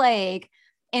of the plague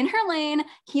in her lane,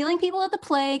 healing people of the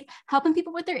plague, helping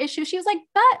people with their issues. She was like,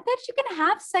 bitch, you can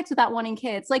have sex without wanting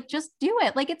kids. Like, just do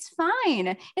it. Like, it's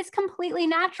fine. It's completely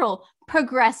natural,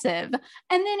 progressive.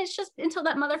 And then it's just until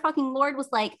that motherfucking Lord was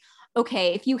like,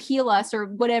 okay, if you heal us or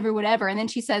whatever. And then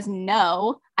she says,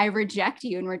 no, I reject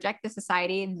you and reject the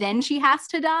society. Then she has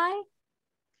to die.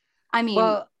 I mean,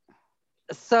 well,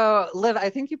 so Liv, I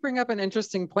think you bring up an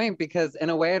interesting point, because in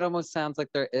a way it almost sounds like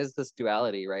there is this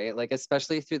duality, right? Like,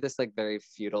 especially through this like very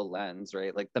feudal lens,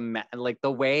 right? Like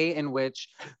the way in which,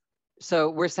 so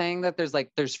we're saying that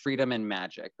there's freedom in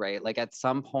magic, right? Like, at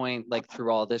some point, like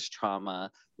through all this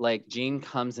trauma, like Jean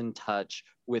comes in touch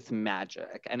with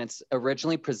magic, and it's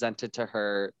originally presented to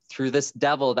her through this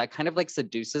devil that kind of like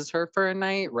seduces her for a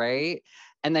night, right?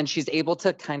 And then she's able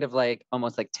to kind of like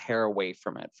almost like tear away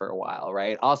from it for a while,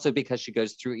 right? Also because she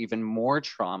goes through even more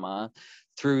trauma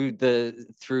through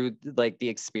like the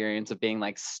experience of being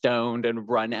like stoned and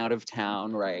run out of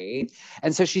town, right?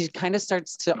 And so she kind of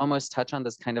starts to almost touch on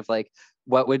this kind of like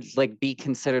what would like be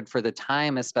considered for the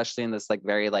time, especially in this like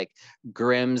very like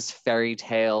Grimm's fairy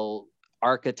tale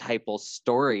archetypal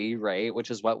story, right?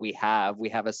 Which is what we have. We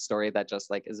have a story that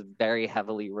just like is very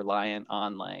heavily reliant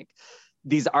on like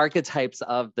these archetypes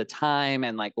of the time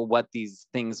and like what these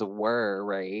things were,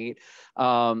 right?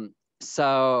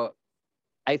 So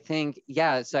I think,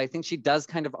 yeah, so I think she does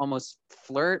kind of almost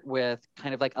flirt with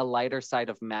kind of like a lighter side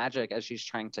of magic as she's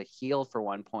trying to heal for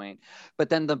one point. But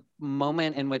then the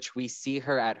moment in which we see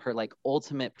her at her like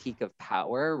ultimate peak of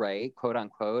power, right, quote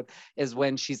unquote, is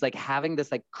when she's like having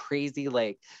this like crazy,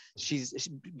 like she's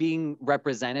being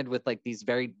represented with like these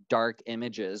very dark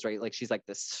images, right? Like she's like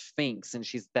this sphinx, and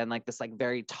she's then like this like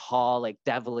very tall, like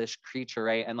devilish creature,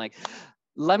 right? And like,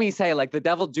 let me say, like, the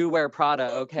devil do wear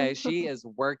Prada, okay? She is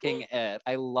working it.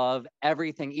 I love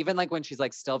everything. Even like when she's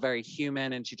like still very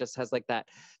human, and she just has like that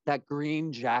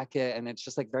green jacket, and it's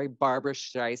just like very Barbara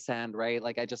Streisand, right?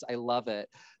 Like I love it.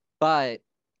 But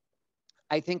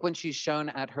I think when she's shown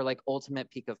at her like ultimate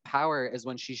peak of power is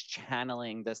when she's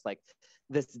channeling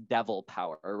this devil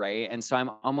power, right? And so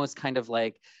I'm almost kind of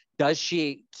like, does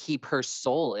she keep her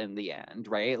soul in the end,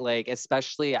 right? Like,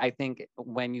 especially I think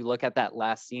when you look at that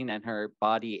last scene and her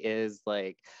body is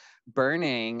like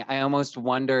burning, I almost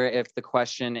wonder if the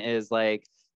question is like,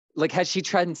 has she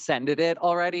transcended it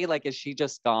already? Like, is she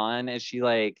just gone? Is she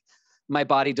like, my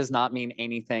body does not mean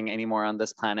anything anymore on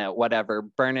this planet, whatever,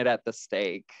 burn it at the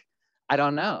stake? I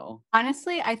don't know.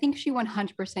 Honestly, I think she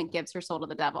 100% gives her soul to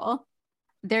the devil.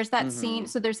 There's that scene.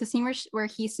 So there's the scene where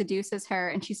he seduces her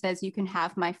and she says, you can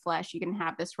have my flesh, you can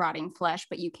have this rotting flesh,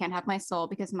 but you can't have my soul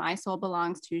because my soul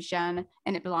belongs to Jeanne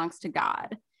and it belongs to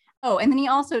God. Oh, and then he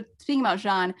also, speaking about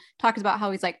Jeanne, talks about how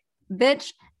he's like,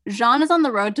 bitch, Jeanne is on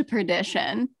the road to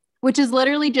perdition, which is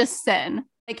literally just sin.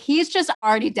 Like, he's just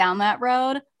already down that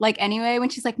road. Like, anyway, when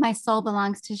she's like, my soul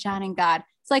belongs to Jeanne and God,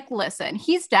 it's like, listen,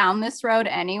 he's down this road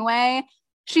anyway.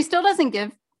 She still doesn't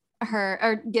give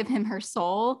him her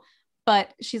soul,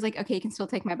 but she's like, okay, you can still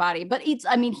take my body. But he's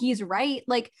right.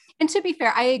 Like, and to be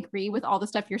fair, I agree with all the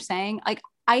stuff you're saying. Like,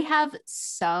 I have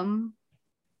some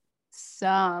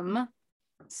small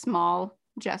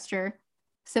gesture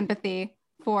sympathy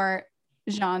for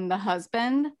Jean, the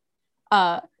husband,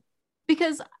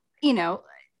 because,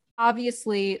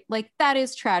 obviously, like, that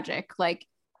is tragic. Like,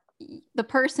 the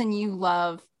person you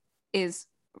love is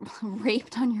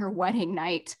raped on your wedding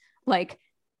night. Like,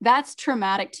 that's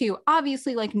traumatic too.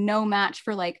 Obviously, like, no match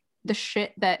for like the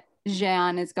shit that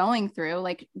Jeanne is going through.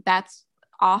 Like, that's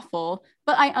awful.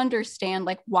 But I understand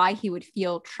like why he would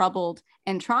feel troubled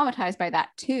and traumatized by that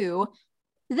too.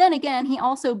 Then again, he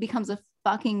also becomes a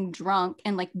fucking drunk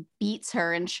and like beats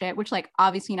her and shit, which like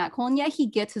obviously not cool. And yeah, he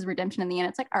gets his redemption in the end.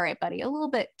 It's like, all right, buddy, a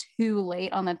little bit too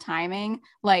late on the timing.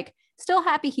 Like, still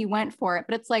happy he went for it,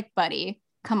 but it's like, buddy,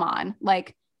 come on.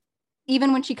 Like,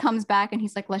 even when she comes back and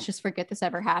he's like, let's just forget this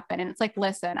ever happened. And it's like,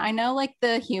 listen, I know like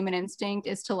the human instinct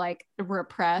is to like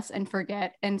repress and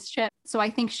forget and shit. So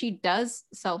I think she does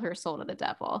sell her soul to the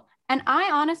devil. And I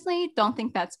honestly don't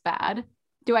think that's bad.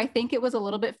 Do I think it was a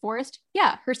little bit forced?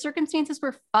 Yeah, her circumstances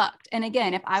were fucked. And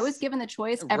again, if I was given the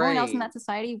choice, everyone else in that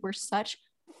society were such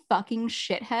fucking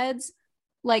shitheads.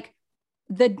 Like,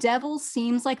 the devil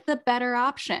seems like the better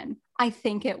option. I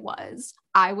think it was.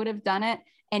 I would have done it.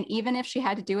 And even if she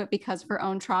had to do it because of her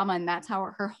own trauma, and that's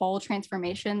how her whole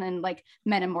transformation and like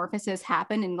metamorphosis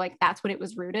happened, and like that's what it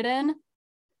was rooted in,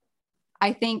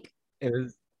 I think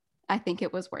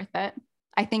it was worth it.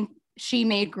 I think she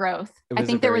made growth. I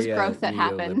think there was growth that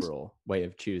happened. Neoliberal way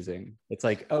of choosing. It's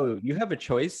like, oh, you have a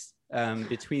choice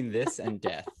between this and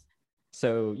death.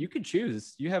 So you could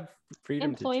choose. You have freedom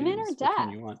employment to choose or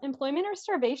death. You want. Employment or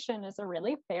starvation is a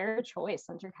really fair choice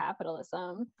under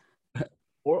capitalism.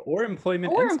 Or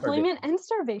employment and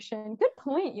starvation. Good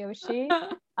point, Yoshi.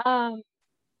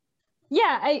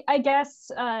 Yeah, I guess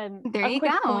there you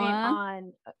quick go. Point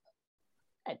on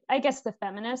I guess the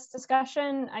feminist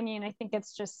discussion. I mean, I think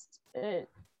it's just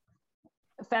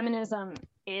feminism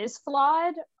is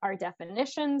flawed. Our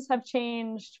definitions have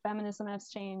changed. Feminism has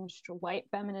changed. White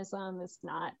feminism is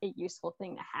not a useful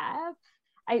thing to have.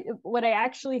 What I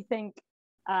actually think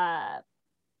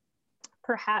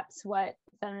perhaps what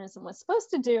feminism was supposed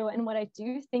to do, and what I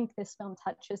do think this film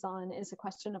touches on, is a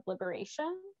question of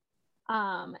liberation.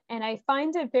 And I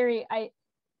find it very, I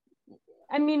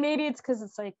mean, maybe it's because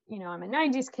it's like, I'm a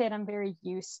 90s kid, I'm very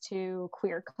used to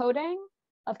queer coding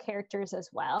of characters as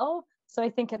well. So I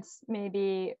think it's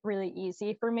maybe really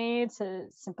easy for me to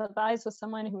sympathize with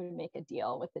someone who would make a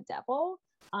deal with the devil,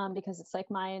 because it's like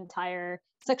my entire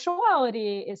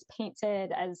sexuality is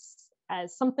painted as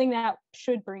something that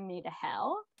should bring me to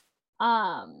hell.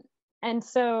 And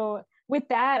so with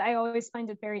that, I always find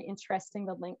it very interesting,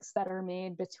 the links that are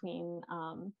made between,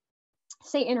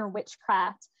 say, inner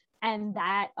witchcraft and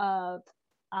that of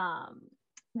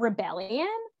rebellion,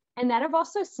 and that of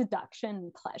also seduction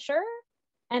and pleasure.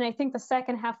 And I think the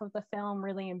second half of the film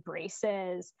really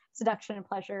embraces seduction and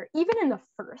pleasure, even in the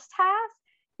first half,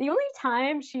 the only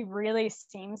time she really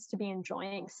seems to be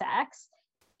enjoying sex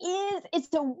is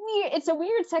it's a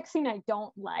weird sex scene I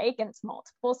don't like, and it's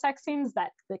multiple sex scenes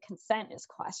that the consent is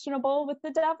questionable with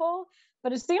the devil,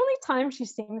 but it's the only time she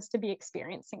seems to be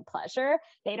experiencing pleasure.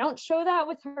 They don't show that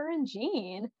with her and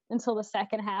Jean until the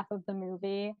second half of the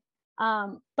movie.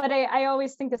 But I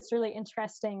always think it's really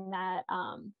interesting that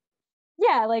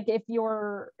like if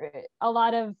you're a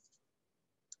lot of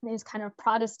these kind of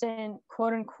Protestant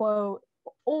quote unquote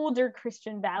older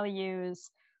Christian values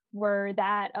were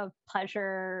that of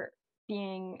pleasure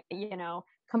being,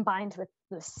 combined with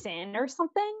the sin or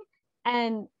something.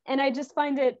 And I just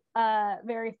find it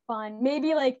very fun.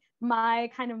 Maybe like my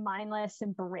kind of mindless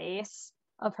embrace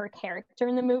of her character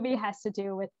in the movie has to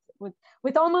do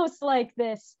with almost like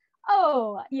this,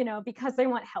 because they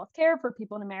want healthcare for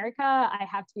people in America, I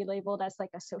have to be labeled as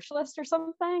like a socialist or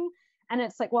something. And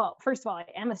it's like, well, first of all, I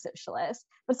am a socialist.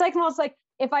 But second of all, it's like,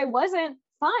 if I wasn't,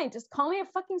 fine, just call me a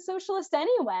fucking socialist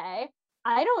anyway.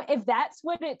 If that's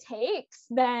what it takes,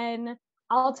 then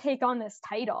I'll take on this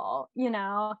title,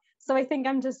 So I think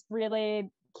I'm just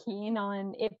really keen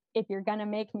on if you're gonna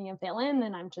make me a villain,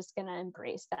 then I'm just gonna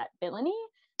embrace that villainy.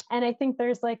 And I think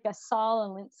there's like a Saul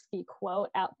Alinsky quote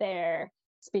out there,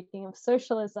 speaking of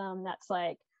socialism, that's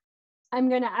like, I'm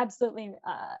gonna absolutely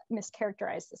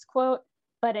mischaracterize this quote,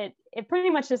 but it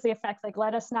pretty much is the effect like,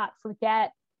 let us not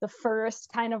forget the first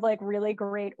kind of like really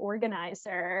great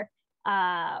organizer,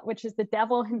 which is the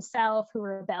devil himself, who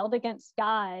rebelled against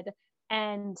God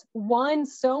and won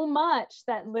so much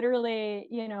that literally,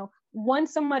 won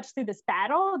so much through this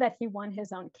battle that he won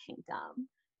his own kingdom.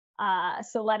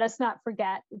 So let us not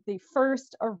forget the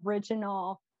first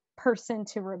original person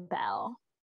to rebel.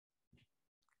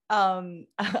 I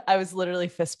was literally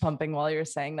fist pumping while you were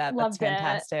saying that. Loved That's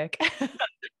fantastic.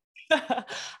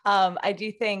 I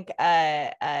do think,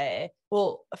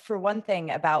 well, for one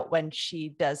thing, about when she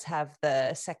does have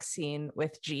the sex scene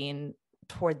with Jean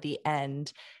toward the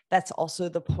end, that's also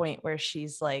the point where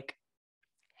she's like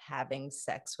having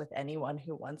sex with anyone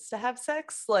who wants to have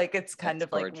sex. Like it's kind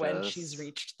of like when she's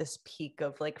reached this peak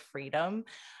of like freedom.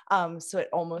 So it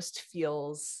almost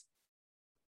feels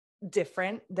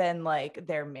different than like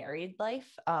their married life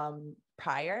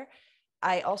prior.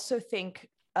 I also think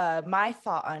my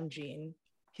thought on Jean,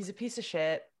 he's a piece of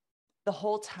shit. The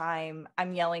whole time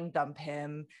I'm yelling, dump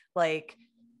him. Like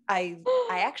I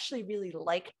actually really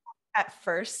like at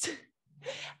first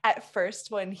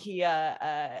when he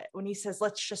says,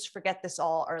 let's just forget this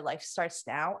all, our life starts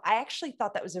now. I actually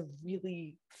thought that was a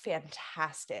really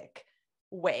fantastic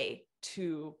way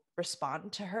to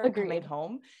respond to her coming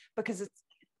home, because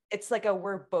it's like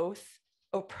we're both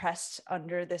oppressed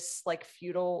under this like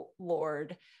feudal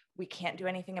lord. We can't do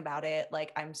anything about it.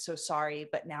 Like, I'm so sorry,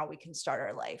 but now we can start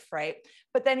our life, right?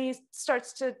 But then he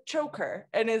starts to choke her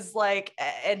and is like,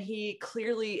 and he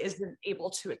clearly isn't able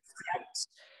to accept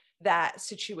that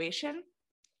situation.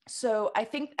 So I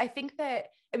think that,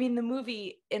 I mean, the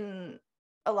movie in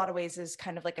a lot of ways is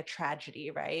kind of like a tragedy,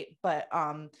 right? But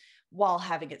while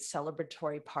having its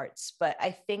celebratory parts. But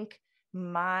I think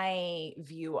my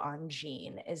view on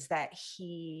Jean is that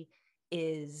he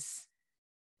is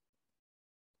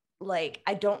like,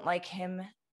 I don't like him,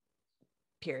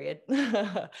 period.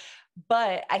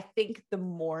 But I think the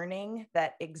mourning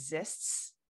that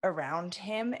exists around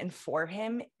him and for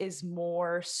him is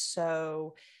more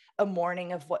so a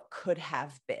mourning of what could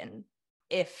have been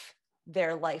if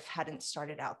their life hadn't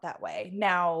started out that way.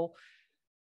 Now,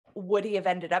 would he have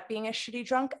ended up being a shitty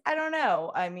drunk? I don't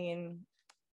know. I mean,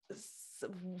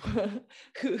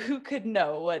 who could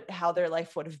know how their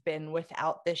life would have been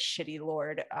without this shitty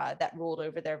lord that ruled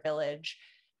over their village.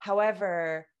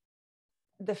 However,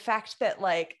 the fact that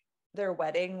like their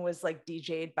wedding was like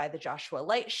DJ'd by the Joshua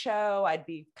Light Show, I'd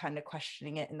be kind of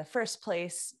questioning it in the first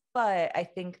place. But I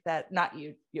think that, not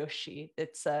you, Yoshi,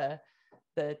 it's the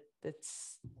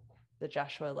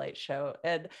Joshua Light Show,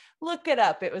 and look it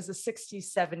up. It was a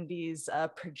 60s, 70s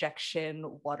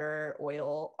projection, water,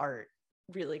 oil art,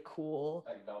 really cool,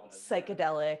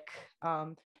 psychedelic.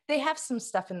 They have some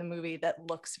stuff in the movie that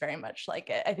looks very much like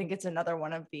it. I think it's another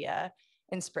one of the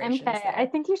inspirations. Okay, I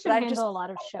think you should handle a lot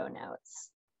of show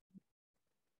notes.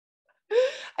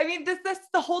 I mean, that's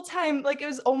the whole time, like, it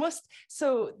was almost,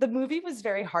 so the movie was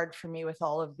very hard for me with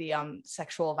all of the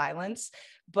sexual violence,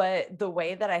 but the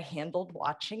way that I handled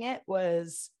watching it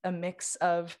was a mix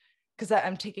of, because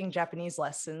I'm taking Japanese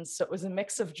lessons, so it was a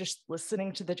mix of just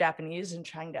listening to the Japanese and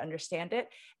trying to understand it,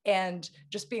 and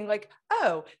just being like,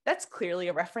 oh, that's clearly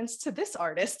a reference to this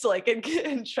artist, like,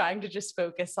 and trying to just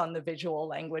focus on the visual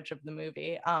language of the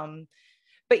movie.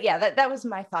 But yeah, that was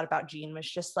my thought about Jean, was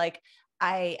just like,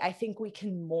 I think we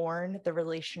can mourn the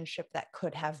relationship that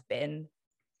could have been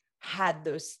had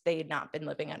they had not been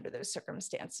living under those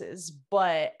circumstances.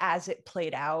 But as it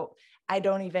played out, I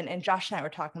don't even, and Josh and I were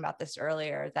talking about this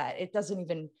earlier, that it doesn't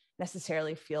even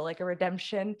necessarily feel like a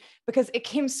redemption, because it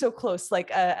came so close.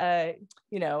 Like,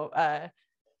 you know,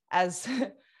 as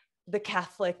the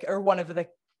Catholic, or one of the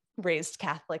raised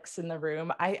Catholics in the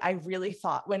room, I really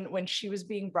thought when she was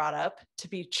being brought up to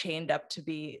be chained up, to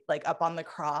be like up on the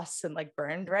cross and like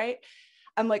burned, right?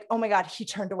 I'm like, oh my God, he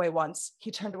turned away once,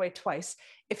 he turned away twice.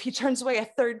 If he turns away a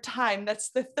third time, that's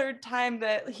the third time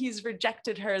that he's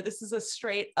rejected her. This is a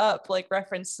straight up like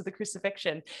reference to the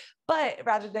crucifixion. But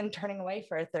rather than turning away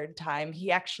for a third time, he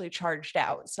actually charged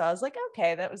out. So I was like,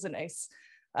 okay, that was a nice,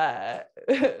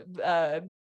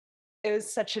 it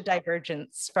was such a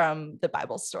divergence from the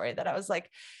Bible story that I was like,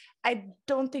 I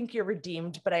don't think you're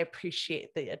redeemed, but I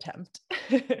appreciate the attempt.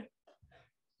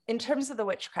 In terms of the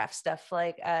witchcraft stuff,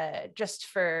 like just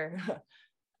for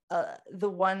the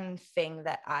one thing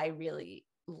that I really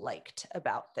liked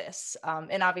about this,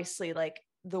 and obviously like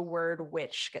the word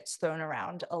witch gets thrown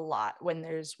around a lot when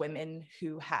there's women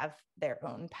who have their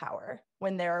own power,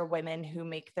 when there are women who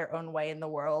make their own way in the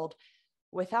world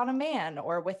without a man,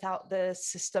 or without the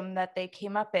system that they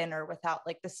came up in, or without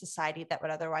like the society that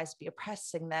would otherwise be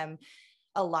oppressing them.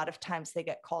 A lot of times they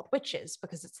get called witches,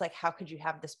 because it's like, how could you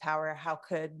have this power? How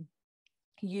could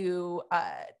you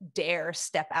dare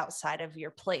step outside of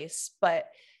your place? But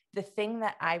the thing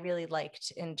that I really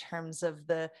liked in terms of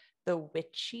the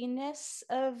witchiness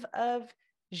of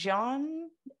Jeanne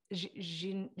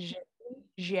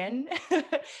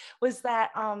was that,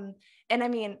 and I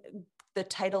mean, the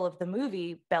title of the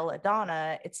movie,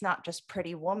 Belladonna, it's not just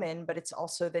pretty woman, but it's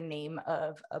also the name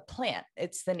of a plant.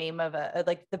 It's the name of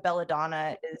like the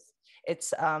belladonna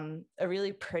it's a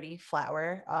really pretty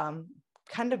flower,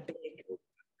 kind of big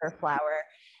flower,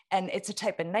 and it's a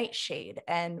type of nightshade.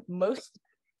 And most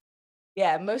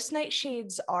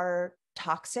nightshades are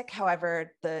toxic.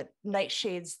 However, the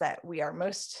nightshades that we are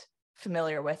most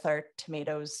familiar with are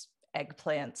tomatoes,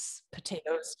 eggplants,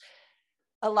 potatoes.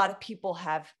 A lot of people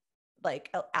have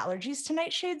like allergies to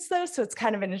nightshades though, so it's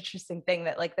kind of an interesting thing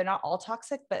that like they're not all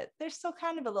toxic, but they're still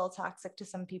kind of a little toxic to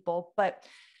some people. But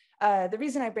the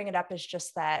reason I bring it up is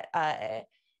just that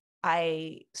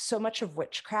so much of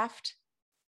witchcraft,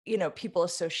 you know, people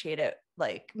associate it,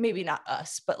 like maybe not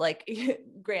us, but like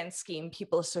grand scheme,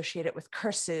 people associate it with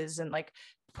curses and like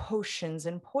potions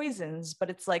and poisons.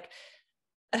 But it's like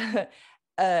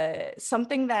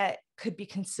something that could be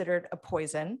considered a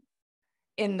poison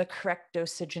in the correct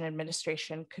dosage and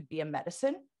administration could be a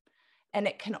medicine. And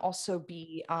it can also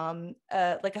be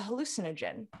like a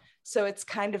hallucinogen. So it's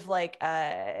kind of like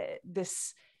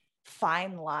this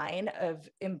fine line of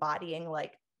embodying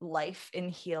like life in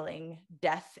healing,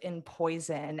 death in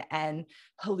poison, and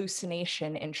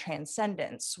hallucination in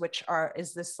transcendence, which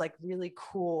is this like really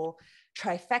cool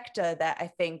trifecta that I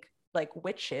think like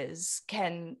witches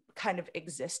can kind of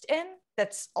exist in,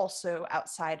 that's also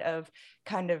outside of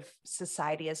kind of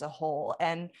society as a whole.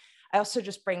 And I also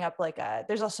just bring up like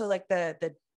there's also like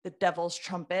the devil's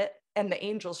trumpet and the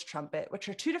angel's trumpet, which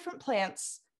are two different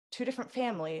plants, two different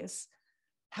families.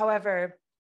 However,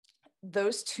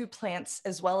 those two plants,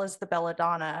 as well as the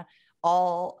belladonna,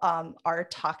 all are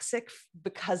toxic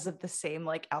because of the same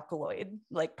like alkaloid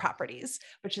like properties,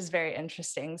 which is very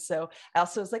interesting. So I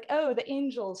also was like, oh, the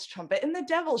angel's trumpet and the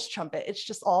devil's trumpet, it's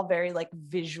just all very like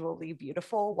visually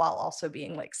beautiful while also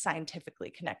being like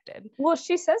scientifically connected. Well,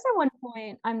 she says at one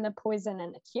point, I'm the poison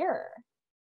and the cure,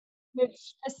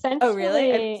 which essentially, oh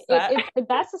really?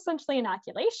 that's essentially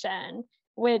inoculation,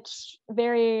 which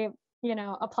very, you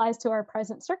know, applies to our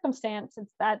present circumstance.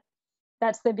 It's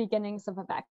that's the beginnings of a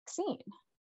vaccine.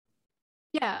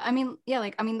 Yeah, I mean,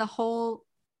 the whole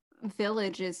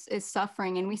village is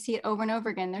suffering, and we see it over and over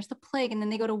again. There's the plague, and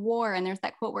then they go to war, and there's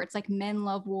that quote where it's like, men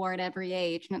love war at every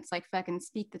age, and it's like, fucking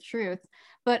speak the truth.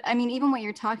 But I mean, even what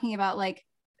you're talking about, like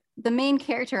the main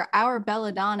character, our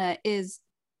belladonna, is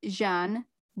Jeanne,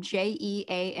 Jeanne,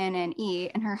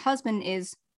 and her husband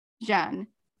is Jean,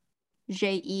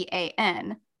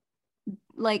 Jean.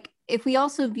 Like, if we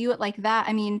also view it like that,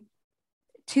 I mean,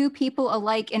 two people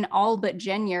alike in all but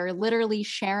gender, literally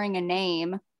sharing a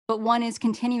name, but one is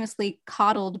continuously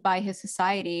coddled by his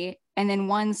society, and then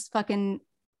one's fucking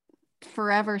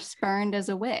forever spurned as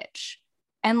a witch.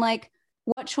 And like,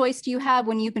 what choice do you have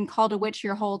when you've been called a witch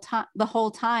the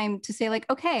whole time to say like,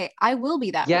 okay, I will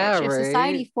be that witch. If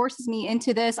society forces me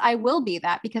into this, I will be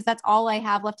that, because that's all I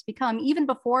have left to become. Even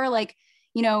before, like,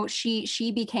 you know,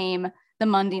 she became the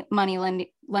money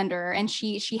lender, and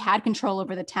she had control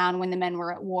over the town when the men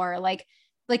were at war. Like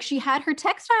like she had her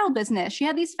textile business. She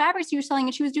had these fabrics she was selling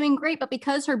and she was doing great. But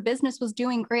because her business was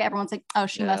doing great, everyone's like, oh,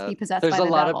 she must be possessed by the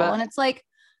devil. And it's like,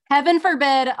 heaven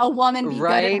forbid a woman be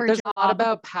good at her There's job. a lot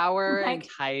about power and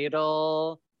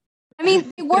title. I mean,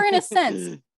 they were in a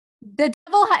sense. The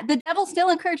devil still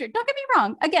encouraged her. Don't get me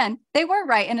wrong. Again, they were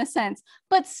right in a sense,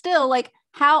 but still, like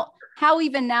how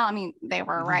even now, I mean, they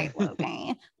were right,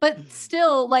 okay. But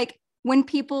still, like when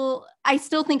people, I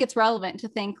still think it's relevant to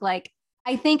think like,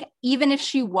 I think even if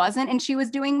she wasn't and she was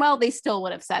doing well, they still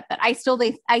would have said that. I still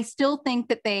think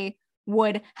that they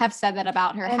would have said that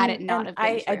about her had it not have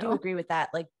been true. I do agree with that.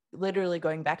 Like literally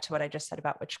going back to what I just said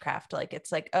about witchcraft, like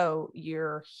it's like, oh,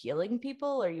 you're healing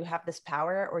people or you have this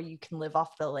power or you can live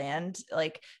off the land.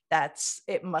 Like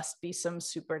it must be some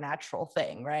supernatural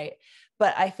thing, right?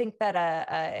 But I think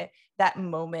that that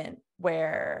moment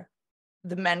where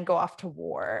the men go off to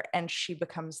war and she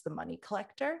becomes the money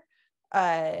collector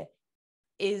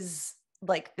is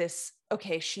like this,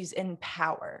 okay, she's in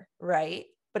power, right?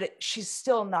 But she's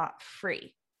still not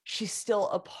free. She's still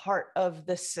a part of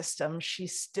the system.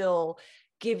 She's still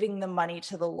giving the money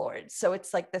to the Lord. So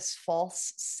it's like this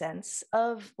false sense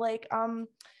of like, I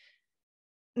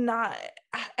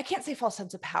can't say false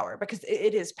sense of power because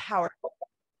it is power.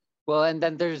 Well, and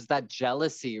then there's that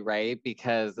jealousy, right?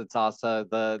 Because it's also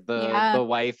the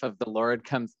wife of the Lord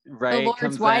comes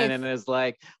wife. in and is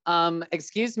like,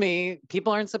 excuse me,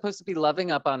 people aren't supposed to be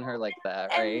loving up on her like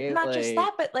that, right? And not just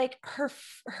that, but like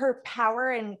her power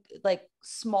and like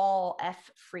small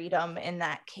f freedom in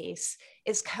that case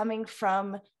is coming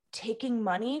from taking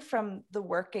money from the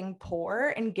working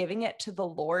poor and giving it to the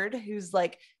Lord who's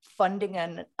like funding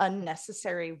an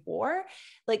unnecessary war.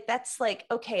 Like that's like,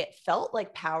 okay, it felt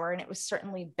like power and it was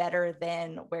certainly better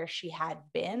than where she had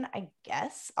been, I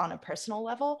guess, on a personal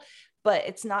level. But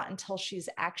it's not until she's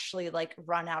actually like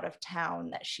run out of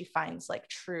town that she finds like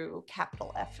true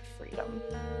capital F freedom.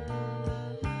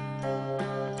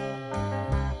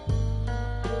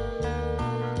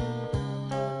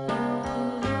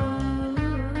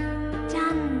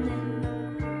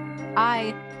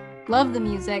 I love the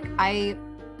music. I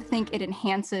think it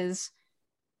enhances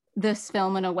this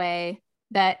film in a way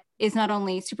that is not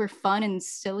only super fun and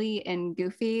silly and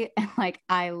goofy, and like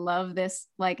I love this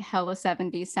like hella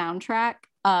 70s soundtrack.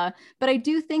 But I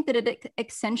do think that it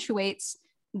accentuates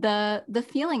the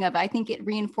feeling of it. I think it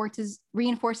reinforces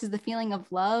the feeling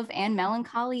of love and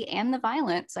melancholy and the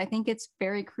violence. I think it's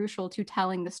very crucial to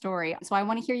telling the story. So I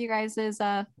want to hear you guys'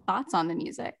 thoughts on the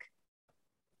music.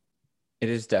 It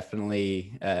is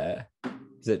definitely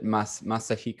is it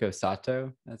Masahiko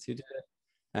Sato? That's who did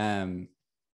it.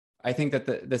 I think that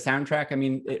the soundtrack, I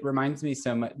mean, it reminds me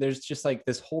so much. There's just like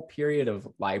this whole period of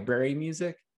library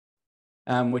music,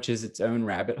 which is its own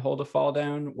rabbit hole to fall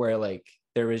down, where like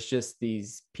there was just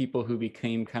these people who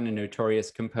became kind of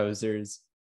notorious composers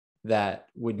that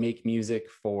would make music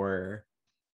for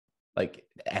like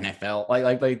NFL,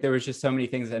 like there was just so many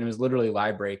things, and it was literally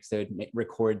library because they would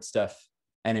record stuff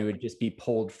and it would just be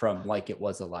pulled from like it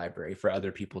was a library for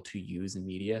other people to use in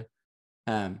media.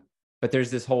 But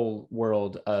there's this whole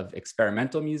world of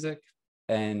experimental music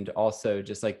and also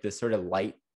just like this sort of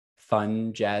light,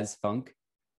 fun jazz funk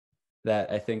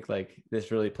that I think like this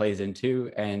really plays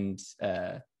into. And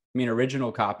I mean,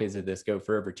 original copies of this go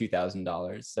for over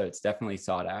 $2,000. So it's definitely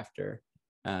sought after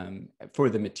for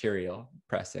the material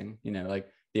pressing, you know, like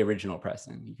the original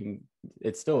pressing.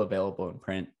 It's still available in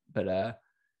print, but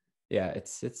yeah,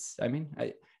 it's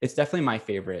definitely my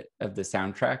favorite of the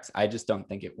soundtracks. I just don't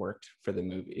think it worked for the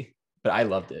movie, but I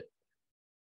loved it.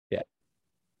 Yeah.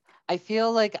 I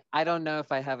feel like, I don't know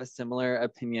if I have a similar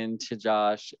opinion to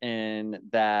Josh in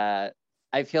that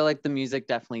I feel like the music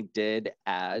definitely did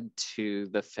add to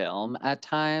the film at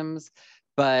times,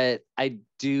 but I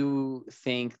do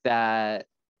think that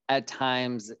at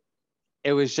times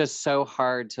it was just so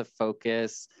hard to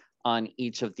focus on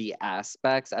each of the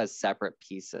aspects as separate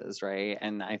pieces, right?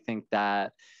 And I think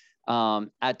that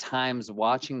at times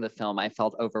watching the film, I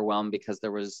felt overwhelmed because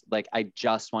there was like, I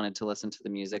just wanted to listen to the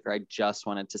music, or I just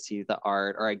wanted to see the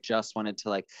art, or I just wanted to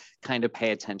like kind of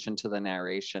pay attention to the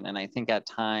narration. And I think at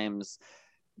times,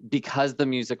 because the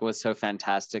music was so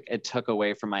fantastic, it took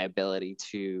away from my ability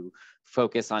to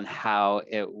focus on how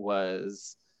it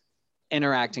was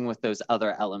interacting with those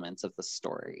other elements of the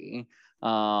story.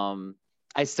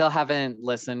 I still haven't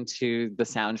listened to the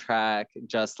soundtrack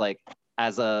just like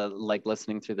as a like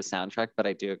listening through the soundtrack, but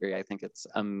I do agree. I think it's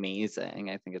amazing.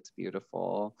 I think it's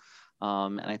beautiful.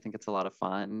 And I think it's a lot of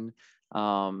fun.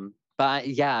 But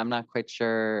yeah, I'm not quite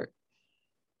sure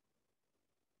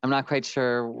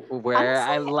where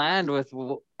I land with.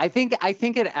 I think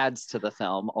it adds to the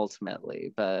film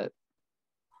ultimately, but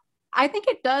I think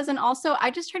it does. And also,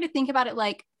 I just try to think about it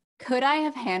like, could I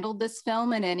have handled this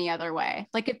film in any other way?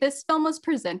 Like, if this film was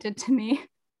presented to me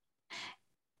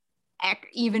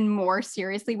even more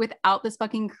seriously without this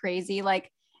fucking crazy,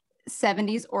 like,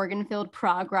 70s organ-filled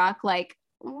prog rock, like,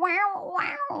 wow,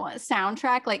 wow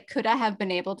soundtrack, like, could I have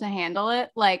been able to handle it?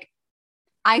 Like,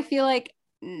 I feel like,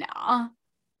 no.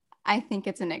 I think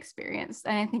it's an experience,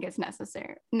 and I think it's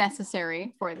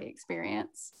necessary for the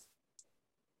experience.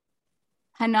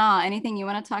 Hannah, anything you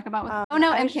want to talk about? Oh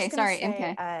no, MK. Sorry,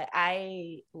 MK.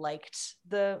 I liked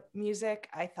the music.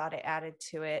 I thought it added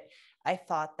to it. I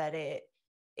thought that it,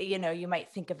 you know, you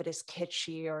might think of it as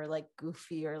kitschy or like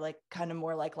goofy or like kind of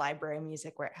more like library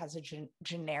music where it has a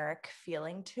generic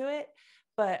feeling to it.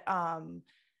 But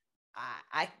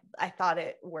I thought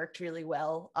it worked really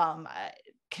well,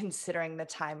 considering the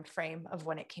time frame of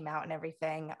when it came out and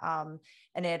everything. And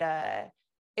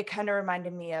it kind of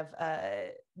reminded me of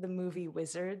the movie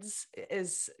Wizards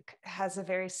has a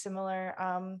very similar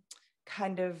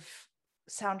kind of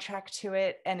soundtrack to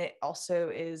it, and it also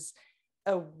is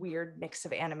a weird mix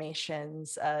of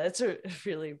animations. It's a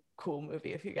really cool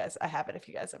movie. I have it if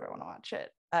you guys ever want to watch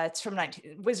it. It's from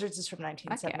Wizards is from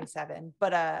 1977. Yeah.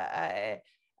 But I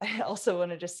also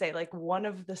want to just say, like, one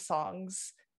of the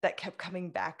songs that kept coming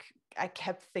back, I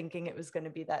kept thinking it was going to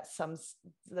be the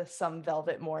Some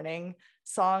Velvet Morning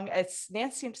song. It's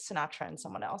Nancy Sinatra and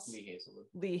someone else.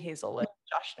 Lee Hazelwood.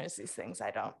 Josh knows these things.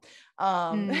 I don't.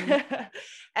 And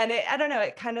I don't know.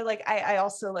 It kind of like, I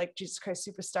also like Jesus Christ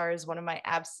Superstar is one of my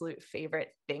absolute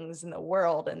favorite things in the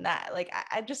world. And that, like,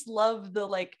 I just love the,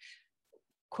 like,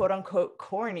 quote unquote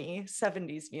corny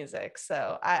 70s music.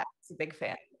 So I'm a big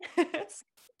fan.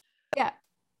 Yeah.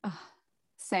 Oh,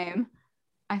 same.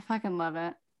 I fucking love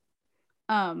it.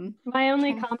 My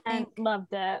only comment,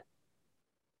 loved it.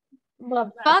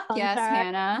 Love that. Fuck yes,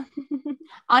 Hannah.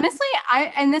 Honestly,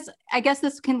 I guess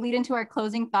this can lead into our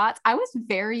closing thoughts. I was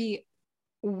very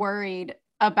worried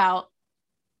about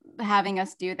having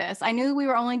us do this. I knew we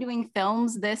were only doing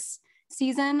films this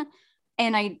season,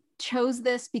 and I chose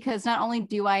this because not only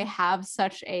do I have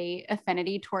such a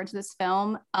affinity towards this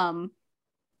film,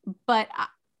 but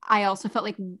I also felt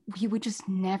like we would just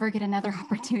never get another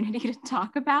opportunity to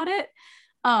talk about it,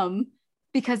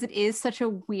 because it is such a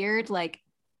weird, like,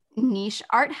 niche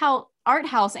art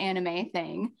house anime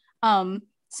thing.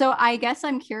 So I guess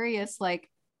I'm curious, like,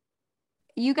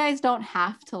 you guys don't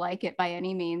have to like it by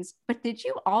any means, but did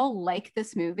you all like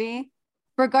this movie,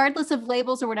 regardless of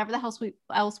labels or whatever the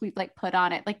else we like put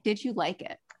on it? Like, did you like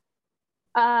it?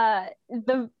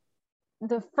 The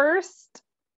first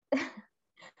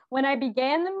when I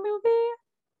began the movie,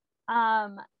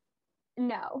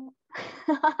 no.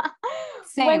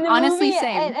 Same, honestly,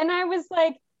 same. And I was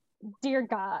like, dear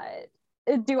God,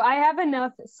 do I have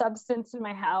enough substance in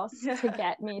my house to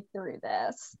get me through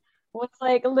this? Was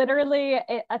like literally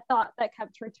a thought that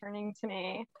kept returning to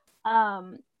me.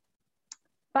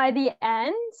 By the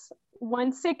end,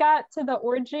 once it got to the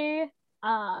orgy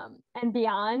and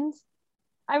beyond,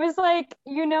 I was like,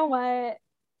 you know what?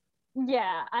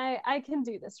 Yeah, I can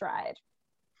do this ride.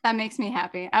 That makes me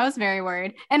happy. I was very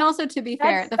worried. And also, to be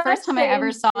fair, the first time I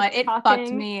ever saw it, it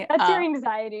fucked me up. That's your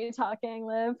anxiety talking,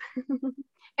 Liv.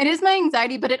 It is my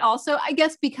anxiety, but it also, I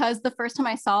guess, because the first time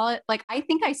I saw it, like, I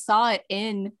think I saw it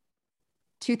in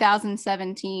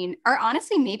 2017, or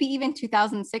honestly, maybe even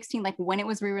 2016, like when it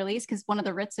was re-released, because one of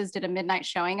the Ritzes did a midnight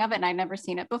showing of it and I'd never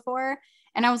seen it before.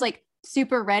 And I was like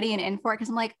super ready and in for it, because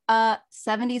I'm like,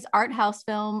 70s art house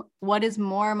film, what is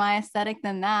more my aesthetic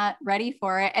than that? Ready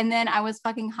for it. And then I was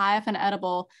fucking high off an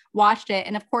edible, watched it,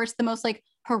 and of course the most like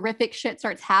horrific shit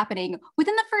starts happening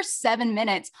within the first 7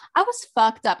 minutes. I was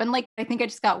fucked up, and like I think I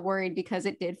just got worried because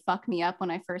it did fuck me up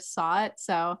when I first saw it.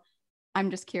 So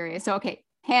I'm just curious. So okay,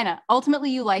 Hannah, ultimately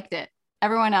you liked it.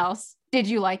 Everyone else, did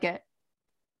you like it?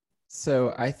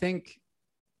 So I think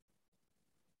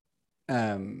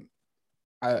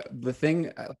the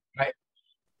thing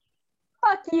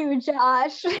fuck you,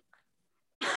 Josh.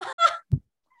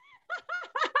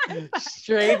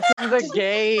 Straight from the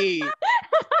gate. Didn't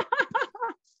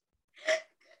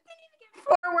even get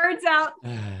 4 words out.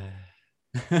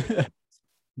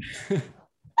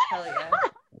 Hell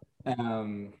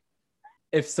yeah.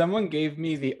 If someone gave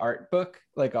me the art book,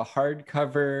 like a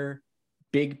hardcover,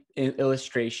 big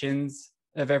illustrations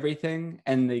of everything,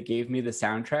 and they gave me the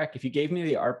soundtrack, if you gave me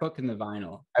the art book and the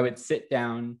vinyl, I would sit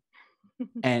down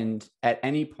and at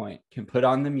any point can put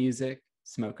on the music,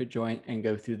 smoke a joint, and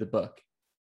go through the book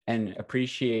and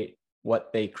appreciate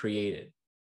what they created.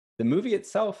 The movie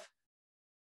itself,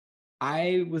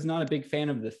 I was not a big fan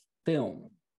of the film.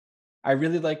 I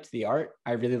really liked the art.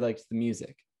 I really liked the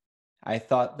music. I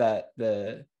thought that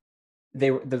the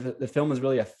the film was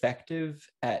really effective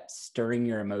at stirring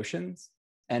your emotions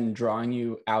and drawing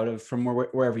you out of from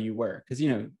wherever you were, because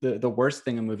the worst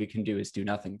thing a movie can do is do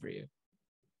nothing for you,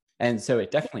 and so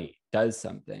it definitely does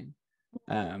something.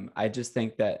 I just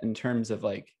think that in terms of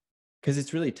like, because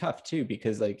it's really tough too,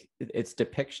 because like it's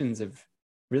depictions of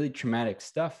really traumatic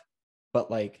stuff, but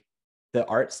like the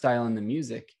art style and the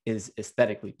music is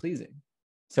aesthetically pleasing,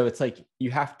 so it's like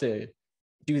you have to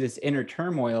do this inner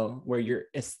turmoil where you're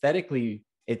aesthetically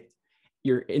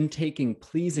you're intaking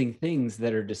pleasing things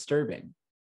that are disturbing,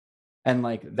 and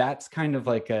like that's kind of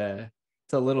like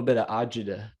it's a little bit of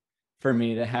agita for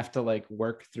me to have to like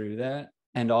work through that.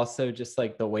 And also just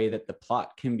like the way that the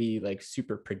plot can be like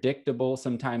super predictable.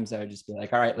 Sometimes I would just be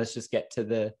like, all right, let's just get to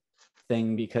the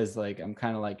thing, because like I'm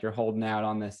kind of like, you're holding out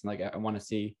on this, and like I want to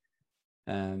see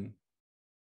it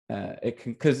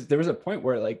can, because there was a point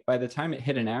where like by the time it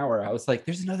hit an hour, I was like,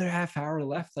 there's another half hour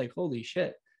left, like holy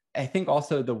shit. I think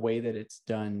also the way that it's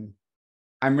done,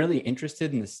 I'm really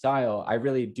interested in the style. I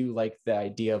really do like the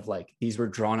idea of like these were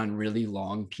drawn on really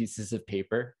long pieces of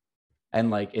paper,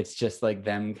 and like it's just like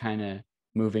them kind of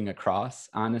moving across.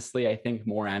 Honestly, I think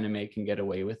more anime can get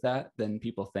away with that than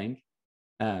people think,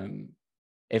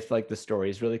 if like the story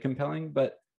is really compelling.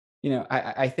 But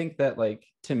I think that like,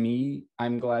 to me,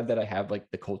 I'm glad that I have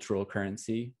like the cultural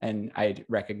currency and I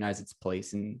recognize its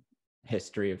place in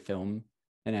history of film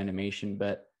and animation.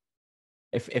 But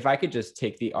if I could just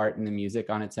take the art and the music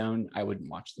on its own, I wouldn't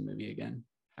watch the movie again.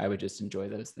 I would just enjoy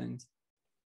those things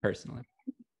personally.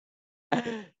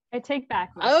 I take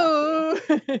back my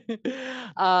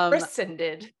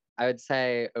Rescinded. I would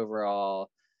say overall,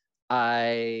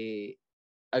 I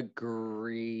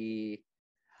agree.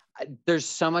 There's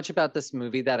so much about this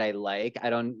movie that I like. I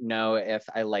don't know if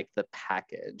I like the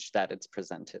package that it's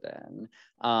presented in.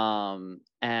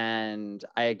 And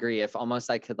I agree. If almost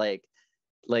I could like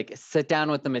sit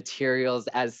down with the materials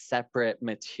as separate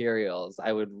materials,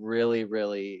 I would really,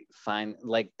 really find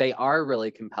like they are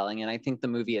really compelling. And I think the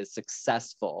movie is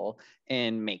successful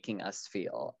in making us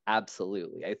feel.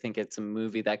 Absolutely. I think it's a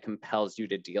movie that compels you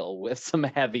to deal with some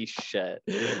heavy shit.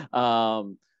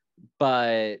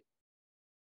 But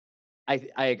I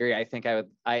agree. I think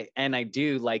I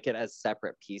do like it as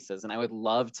separate pieces, and I would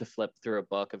love to flip through a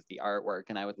book of the artwork,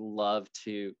 and I would love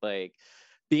to like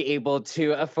be able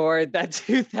to afford that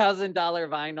 $2,000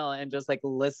 vinyl and just like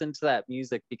listen to that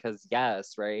music, because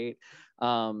yes, right.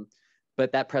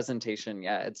 But that presentation,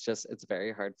 yeah, it's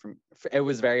very hard it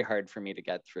was very hard for me to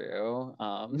get through.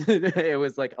 It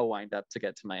was like a wind up to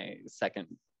get to my second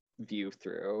view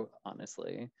through,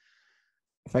 honestly.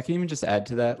 If I can even just add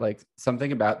to that, like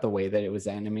something about the way that it was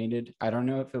animated, I don't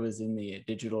know if it was in the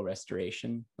digital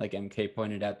restoration, like MK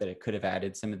pointed out that it could have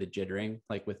added some of the jittering,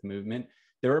 like with movement.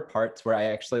 There were parts where I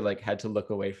actually like had to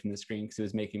look away from the screen because it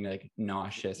was making me like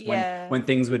nauseous. Yeah. When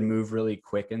things would move really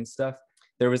quick and stuff.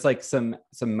 There was like some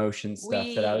motion stuff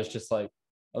that I was just like,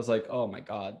 I was like, oh my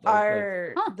God.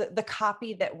 The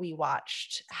copy that we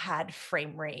watched had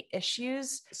frame rate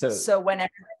issues. So whenever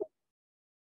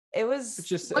it was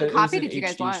just what copy did you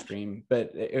guys watch? Stream,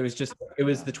 but it was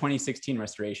the 2016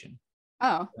 restoration.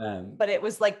 Oh, but it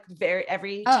was like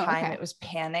every time it was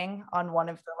panning on one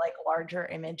of the like larger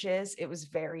images, it was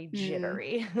very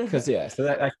jittery. Because so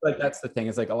that I feel like that's the thing,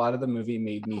 is like a lot of the movie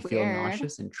made me feel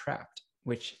nauseous and trapped,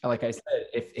 which like I said,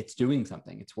 if it's doing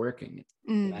something, it's working,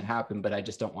 that happened, but I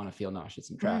just don't want to feel nauseous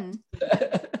and trapped.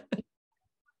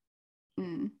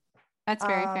 That's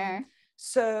very fair.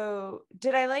 So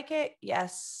did I like it?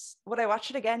 Yes. Would I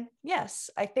watch it again? Yes.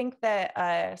 I think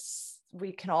that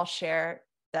we can all share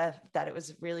that it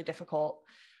was really difficult.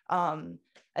 I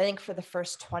think for the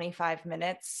first 25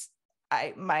 minutes,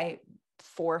 my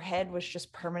forehead was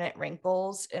just permanent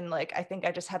wrinkles. And like, I think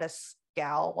I just had a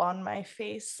scowl on my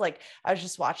face. Like I was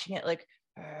just watching it like,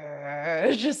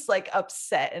 just like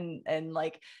upset and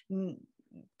like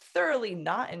thoroughly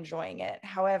not enjoying it.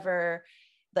 However,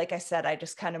 like I said, I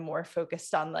just kind of more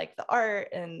focused on like the art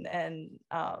and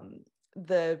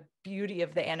the beauty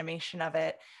of the animation of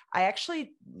it. I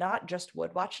actually not just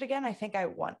would watch it again. I think I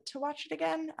want to watch it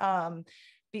again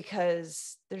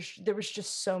because there was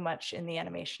just so much in the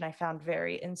animation I found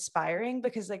very inspiring,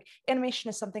 because like animation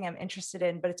is something I'm interested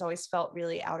in, but it's always felt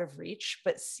really out of reach.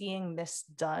 But seeing this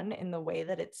done in the way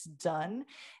that it's done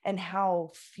and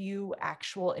how few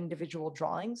actual individual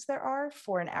drawings there are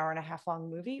for an hour and a half long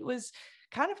movie was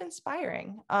kind of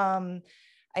inspiring. I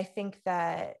think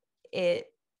that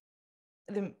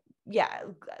yeah,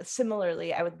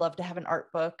 similarly, I would love to have an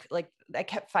art book. Like I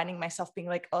kept finding myself being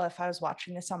like, oh, if I was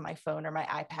watching this on my phone or my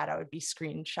iPad, I would be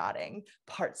screenshotting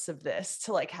parts of this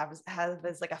to like have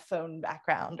as like a phone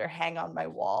background or hang on my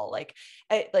wall. Like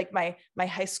like my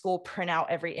high school print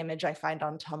out every image I find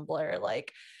on Tumblr.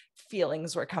 Like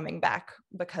feelings were coming back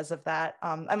because of that.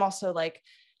 I'm also like,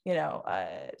 you know,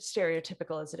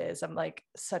 stereotypical as it is, I'm like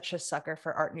such a sucker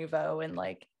for Art Nouveau and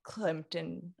like Klimt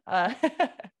and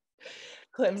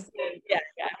Klimt. Yeah,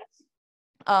 yeah.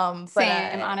 But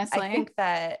Same, honestly. I think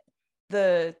that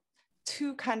the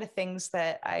two kind of things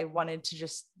that I wanted to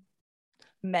just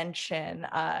mention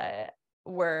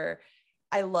were,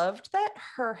 I loved that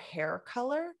her hair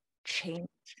color changed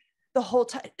the whole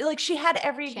time. Like she had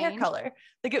every hair color.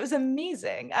 Like it was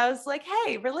amazing. I was like,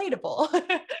 hey, relatable.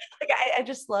 Like I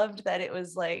just loved that it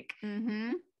was like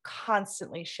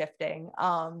constantly shifting.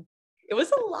 It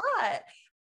was a lot.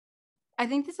 I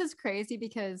think this is crazy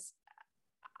because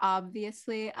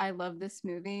obviously I love this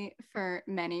movie for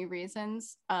many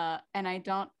reasons. And I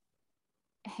don't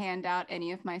hand out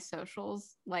any of my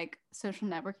socials, like social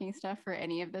networking stuff for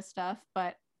any of this stuff,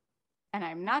 and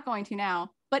I'm not going to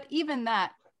now, but even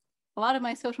that, a lot of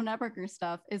my social networker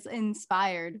stuff is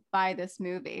inspired by this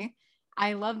movie.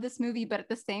 I love this movie, but at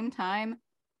the same time,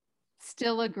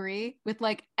 still agree with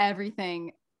like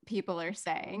everything people are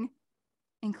saying,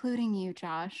 including you,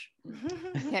 Josh.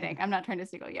 Kidding. I'm not trying to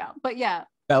single you out, but yeah.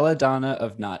 Belladonna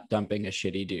of not dumping a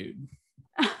shitty dude.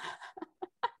 But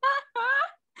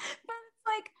it's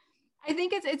like, I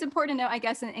think it's important to know, I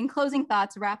guess, in closing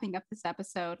thoughts, wrapping up this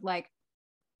episode, like,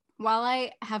 while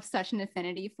I have such an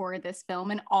affinity for this film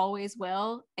and always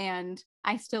will, and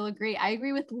I still agree, I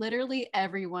agree with literally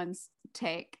everyone's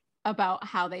take about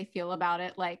how they feel about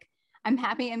it. Like, I'm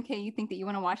happy, MK, you think that you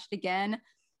want to watch it again.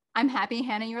 I'm happy,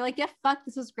 Hannah, you're like, yeah, fuck,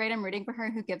 this was great. I'm rooting for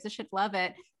her. Who gives a shit? Love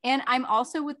it. And I'm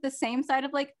also with the same side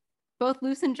of like both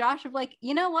Luce and Josh of like,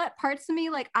 you know what? Parts of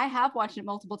me, like, I have watched it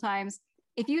multiple times.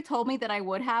 If you told me that I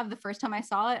would have the first time I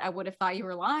saw it, I would have thought you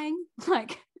were lying.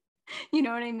 Like, you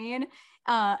know what I mean?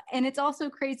 And it's also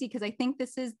crazy because I think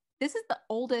this is the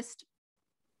oldest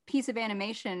piece of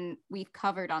animation we've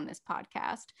covered on this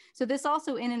podcast. So this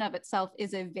also in and of itself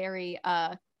is a very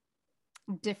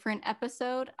different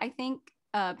episode, I think,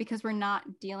 because we're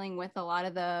not dealing with a lot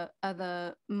of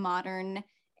the modern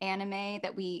anime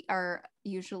that we are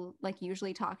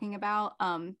usually talking about.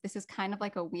 This is kind of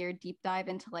like a weird deep dive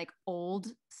into like old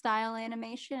style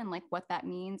animation and like what that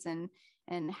means and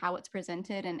how it's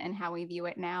presented and how we view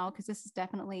it now, because this is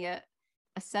definitely a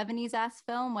 70s ass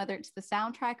film, whether it's the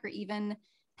soundtrack or even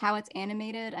how it's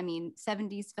animated. I mean,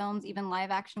 70s films, even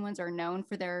live action ones, are known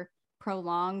for their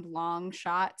prolonged long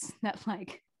shots that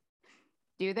like,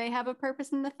 do they have a purpose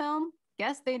in the film?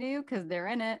 Yes, they do, because they're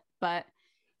in it. But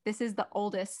this is the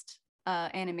oldest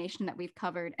animation that we've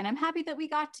covered, and I'm happy that we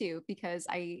got to, because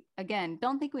I, again,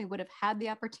 don't think we would have had the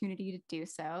opportunity to do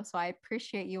so. So I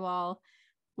appreciate you all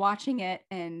watching it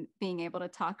and being able to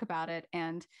talk about it.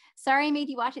 And sorry I made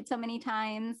you watch it so many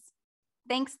times.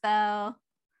 Thanks, though.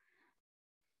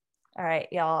 All right,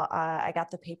 y'all. I got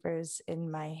the papers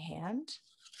in my hand.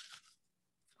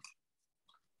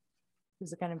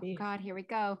 Who's it gonna be? Oh God, here we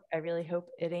go. I really hope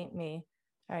it ain't me.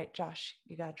 All right, Josh,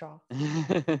 you gotta draw.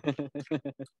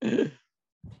 I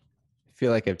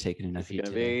feel like I've taken enough heat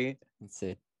today. Let's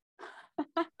see.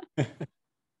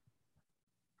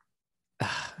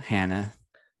 Hannah.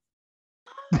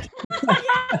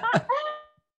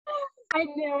 I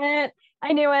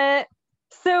knew it.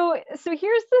 So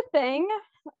here's the thing.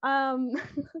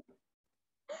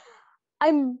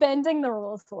 I'm bending the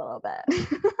rules a little bit.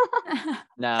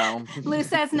 No. Lou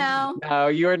says no. No,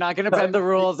 you are not going to bend the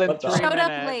rules in 3 minutes. Showed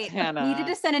up late. Hannah. Needed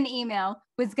to send an email.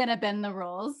 Was going to bend the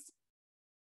rules.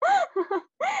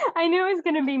 I knew it was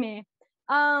going to be me.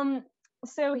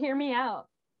 So hear me out.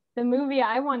 The movie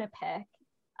I want to pick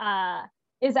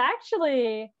is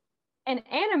actually an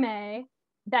anime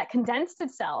that condensed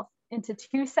itself into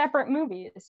 2 separate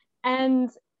movies. And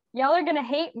y'all are going to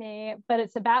hate me, but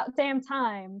it's about damn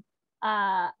time.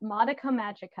 Madoka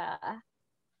Magica.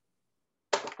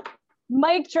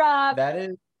 Mic drop. That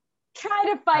is.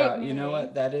 Try to fight me. You know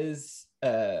what? That is.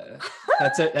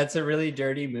 That's a really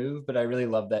dirty move, but I really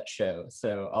love that show,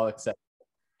 so I'll accept.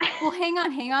 Well, hang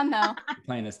on though. You're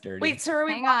playing us dirty. Wait, so are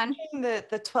we watching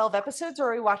the 12 episodes,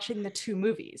 or are we watching the 2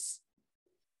 movies?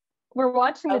 We're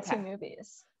watching the 2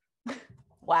 movies.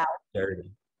 Wow. Dirty.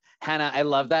 Hannah, I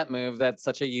love that move. That's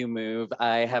such a you move.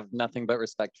 I have nothing but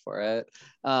respect for it.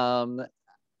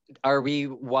 Are we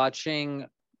watching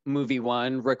movie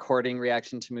 1, recording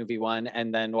reaction to movie 1,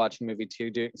 and then watching movie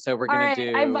 2. So we're gonna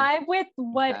do. I vibe with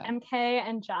what Okay. MK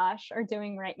and Josh are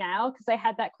doing right now because I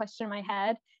had that question in my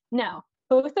head. No,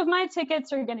 both of my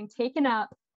tickets are getting taken up.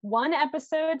 One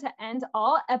episode to end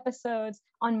all episodes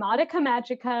on Modica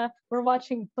Magica. We're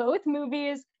watching both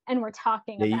movies and we're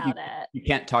talking about it. You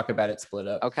can't talk about it split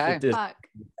up. Okay. It just- Fuck.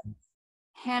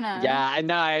 Hannah. Yeah, I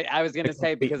know. I was gonna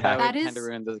say because that That would is kind of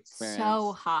ruin the experience.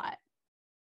 so hot.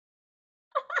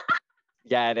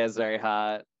 Yeah, it is very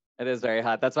hot. It is very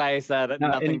hot. That's why I said No,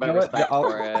 nothing and but you know what? respect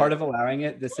for it. Part of allowing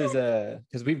it, this is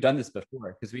because we've done this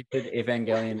before, because we did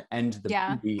Evangelion and the Yeah,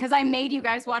 movie. because I made you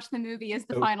guys watch the movie as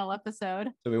the So- final episode.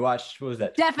 So we watched, what was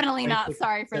that? Definitely not 26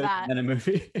 sorry for episodes that. And a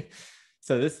movie.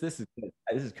 So this is good.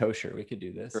 This is kosher. We could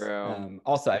do this. True.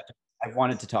 Also, I've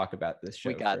wanted to talk about this show.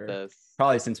 We got this.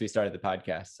 Probably since we started the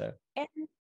podcast. So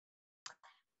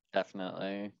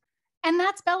Definitely. And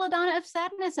that's Belladonna of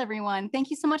Sadness, everyone.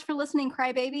 Thank you so much for listening,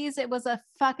 Crybabies. It was a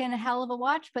fucking hell of a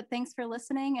watch, but thanks for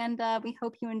listening. And we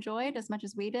hope you enjoyed as much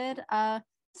as we did.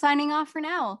 Signing off for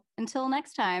now. Until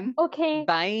next time. Okay.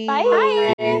 Bye.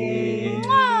 Bye.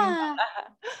 Mwah!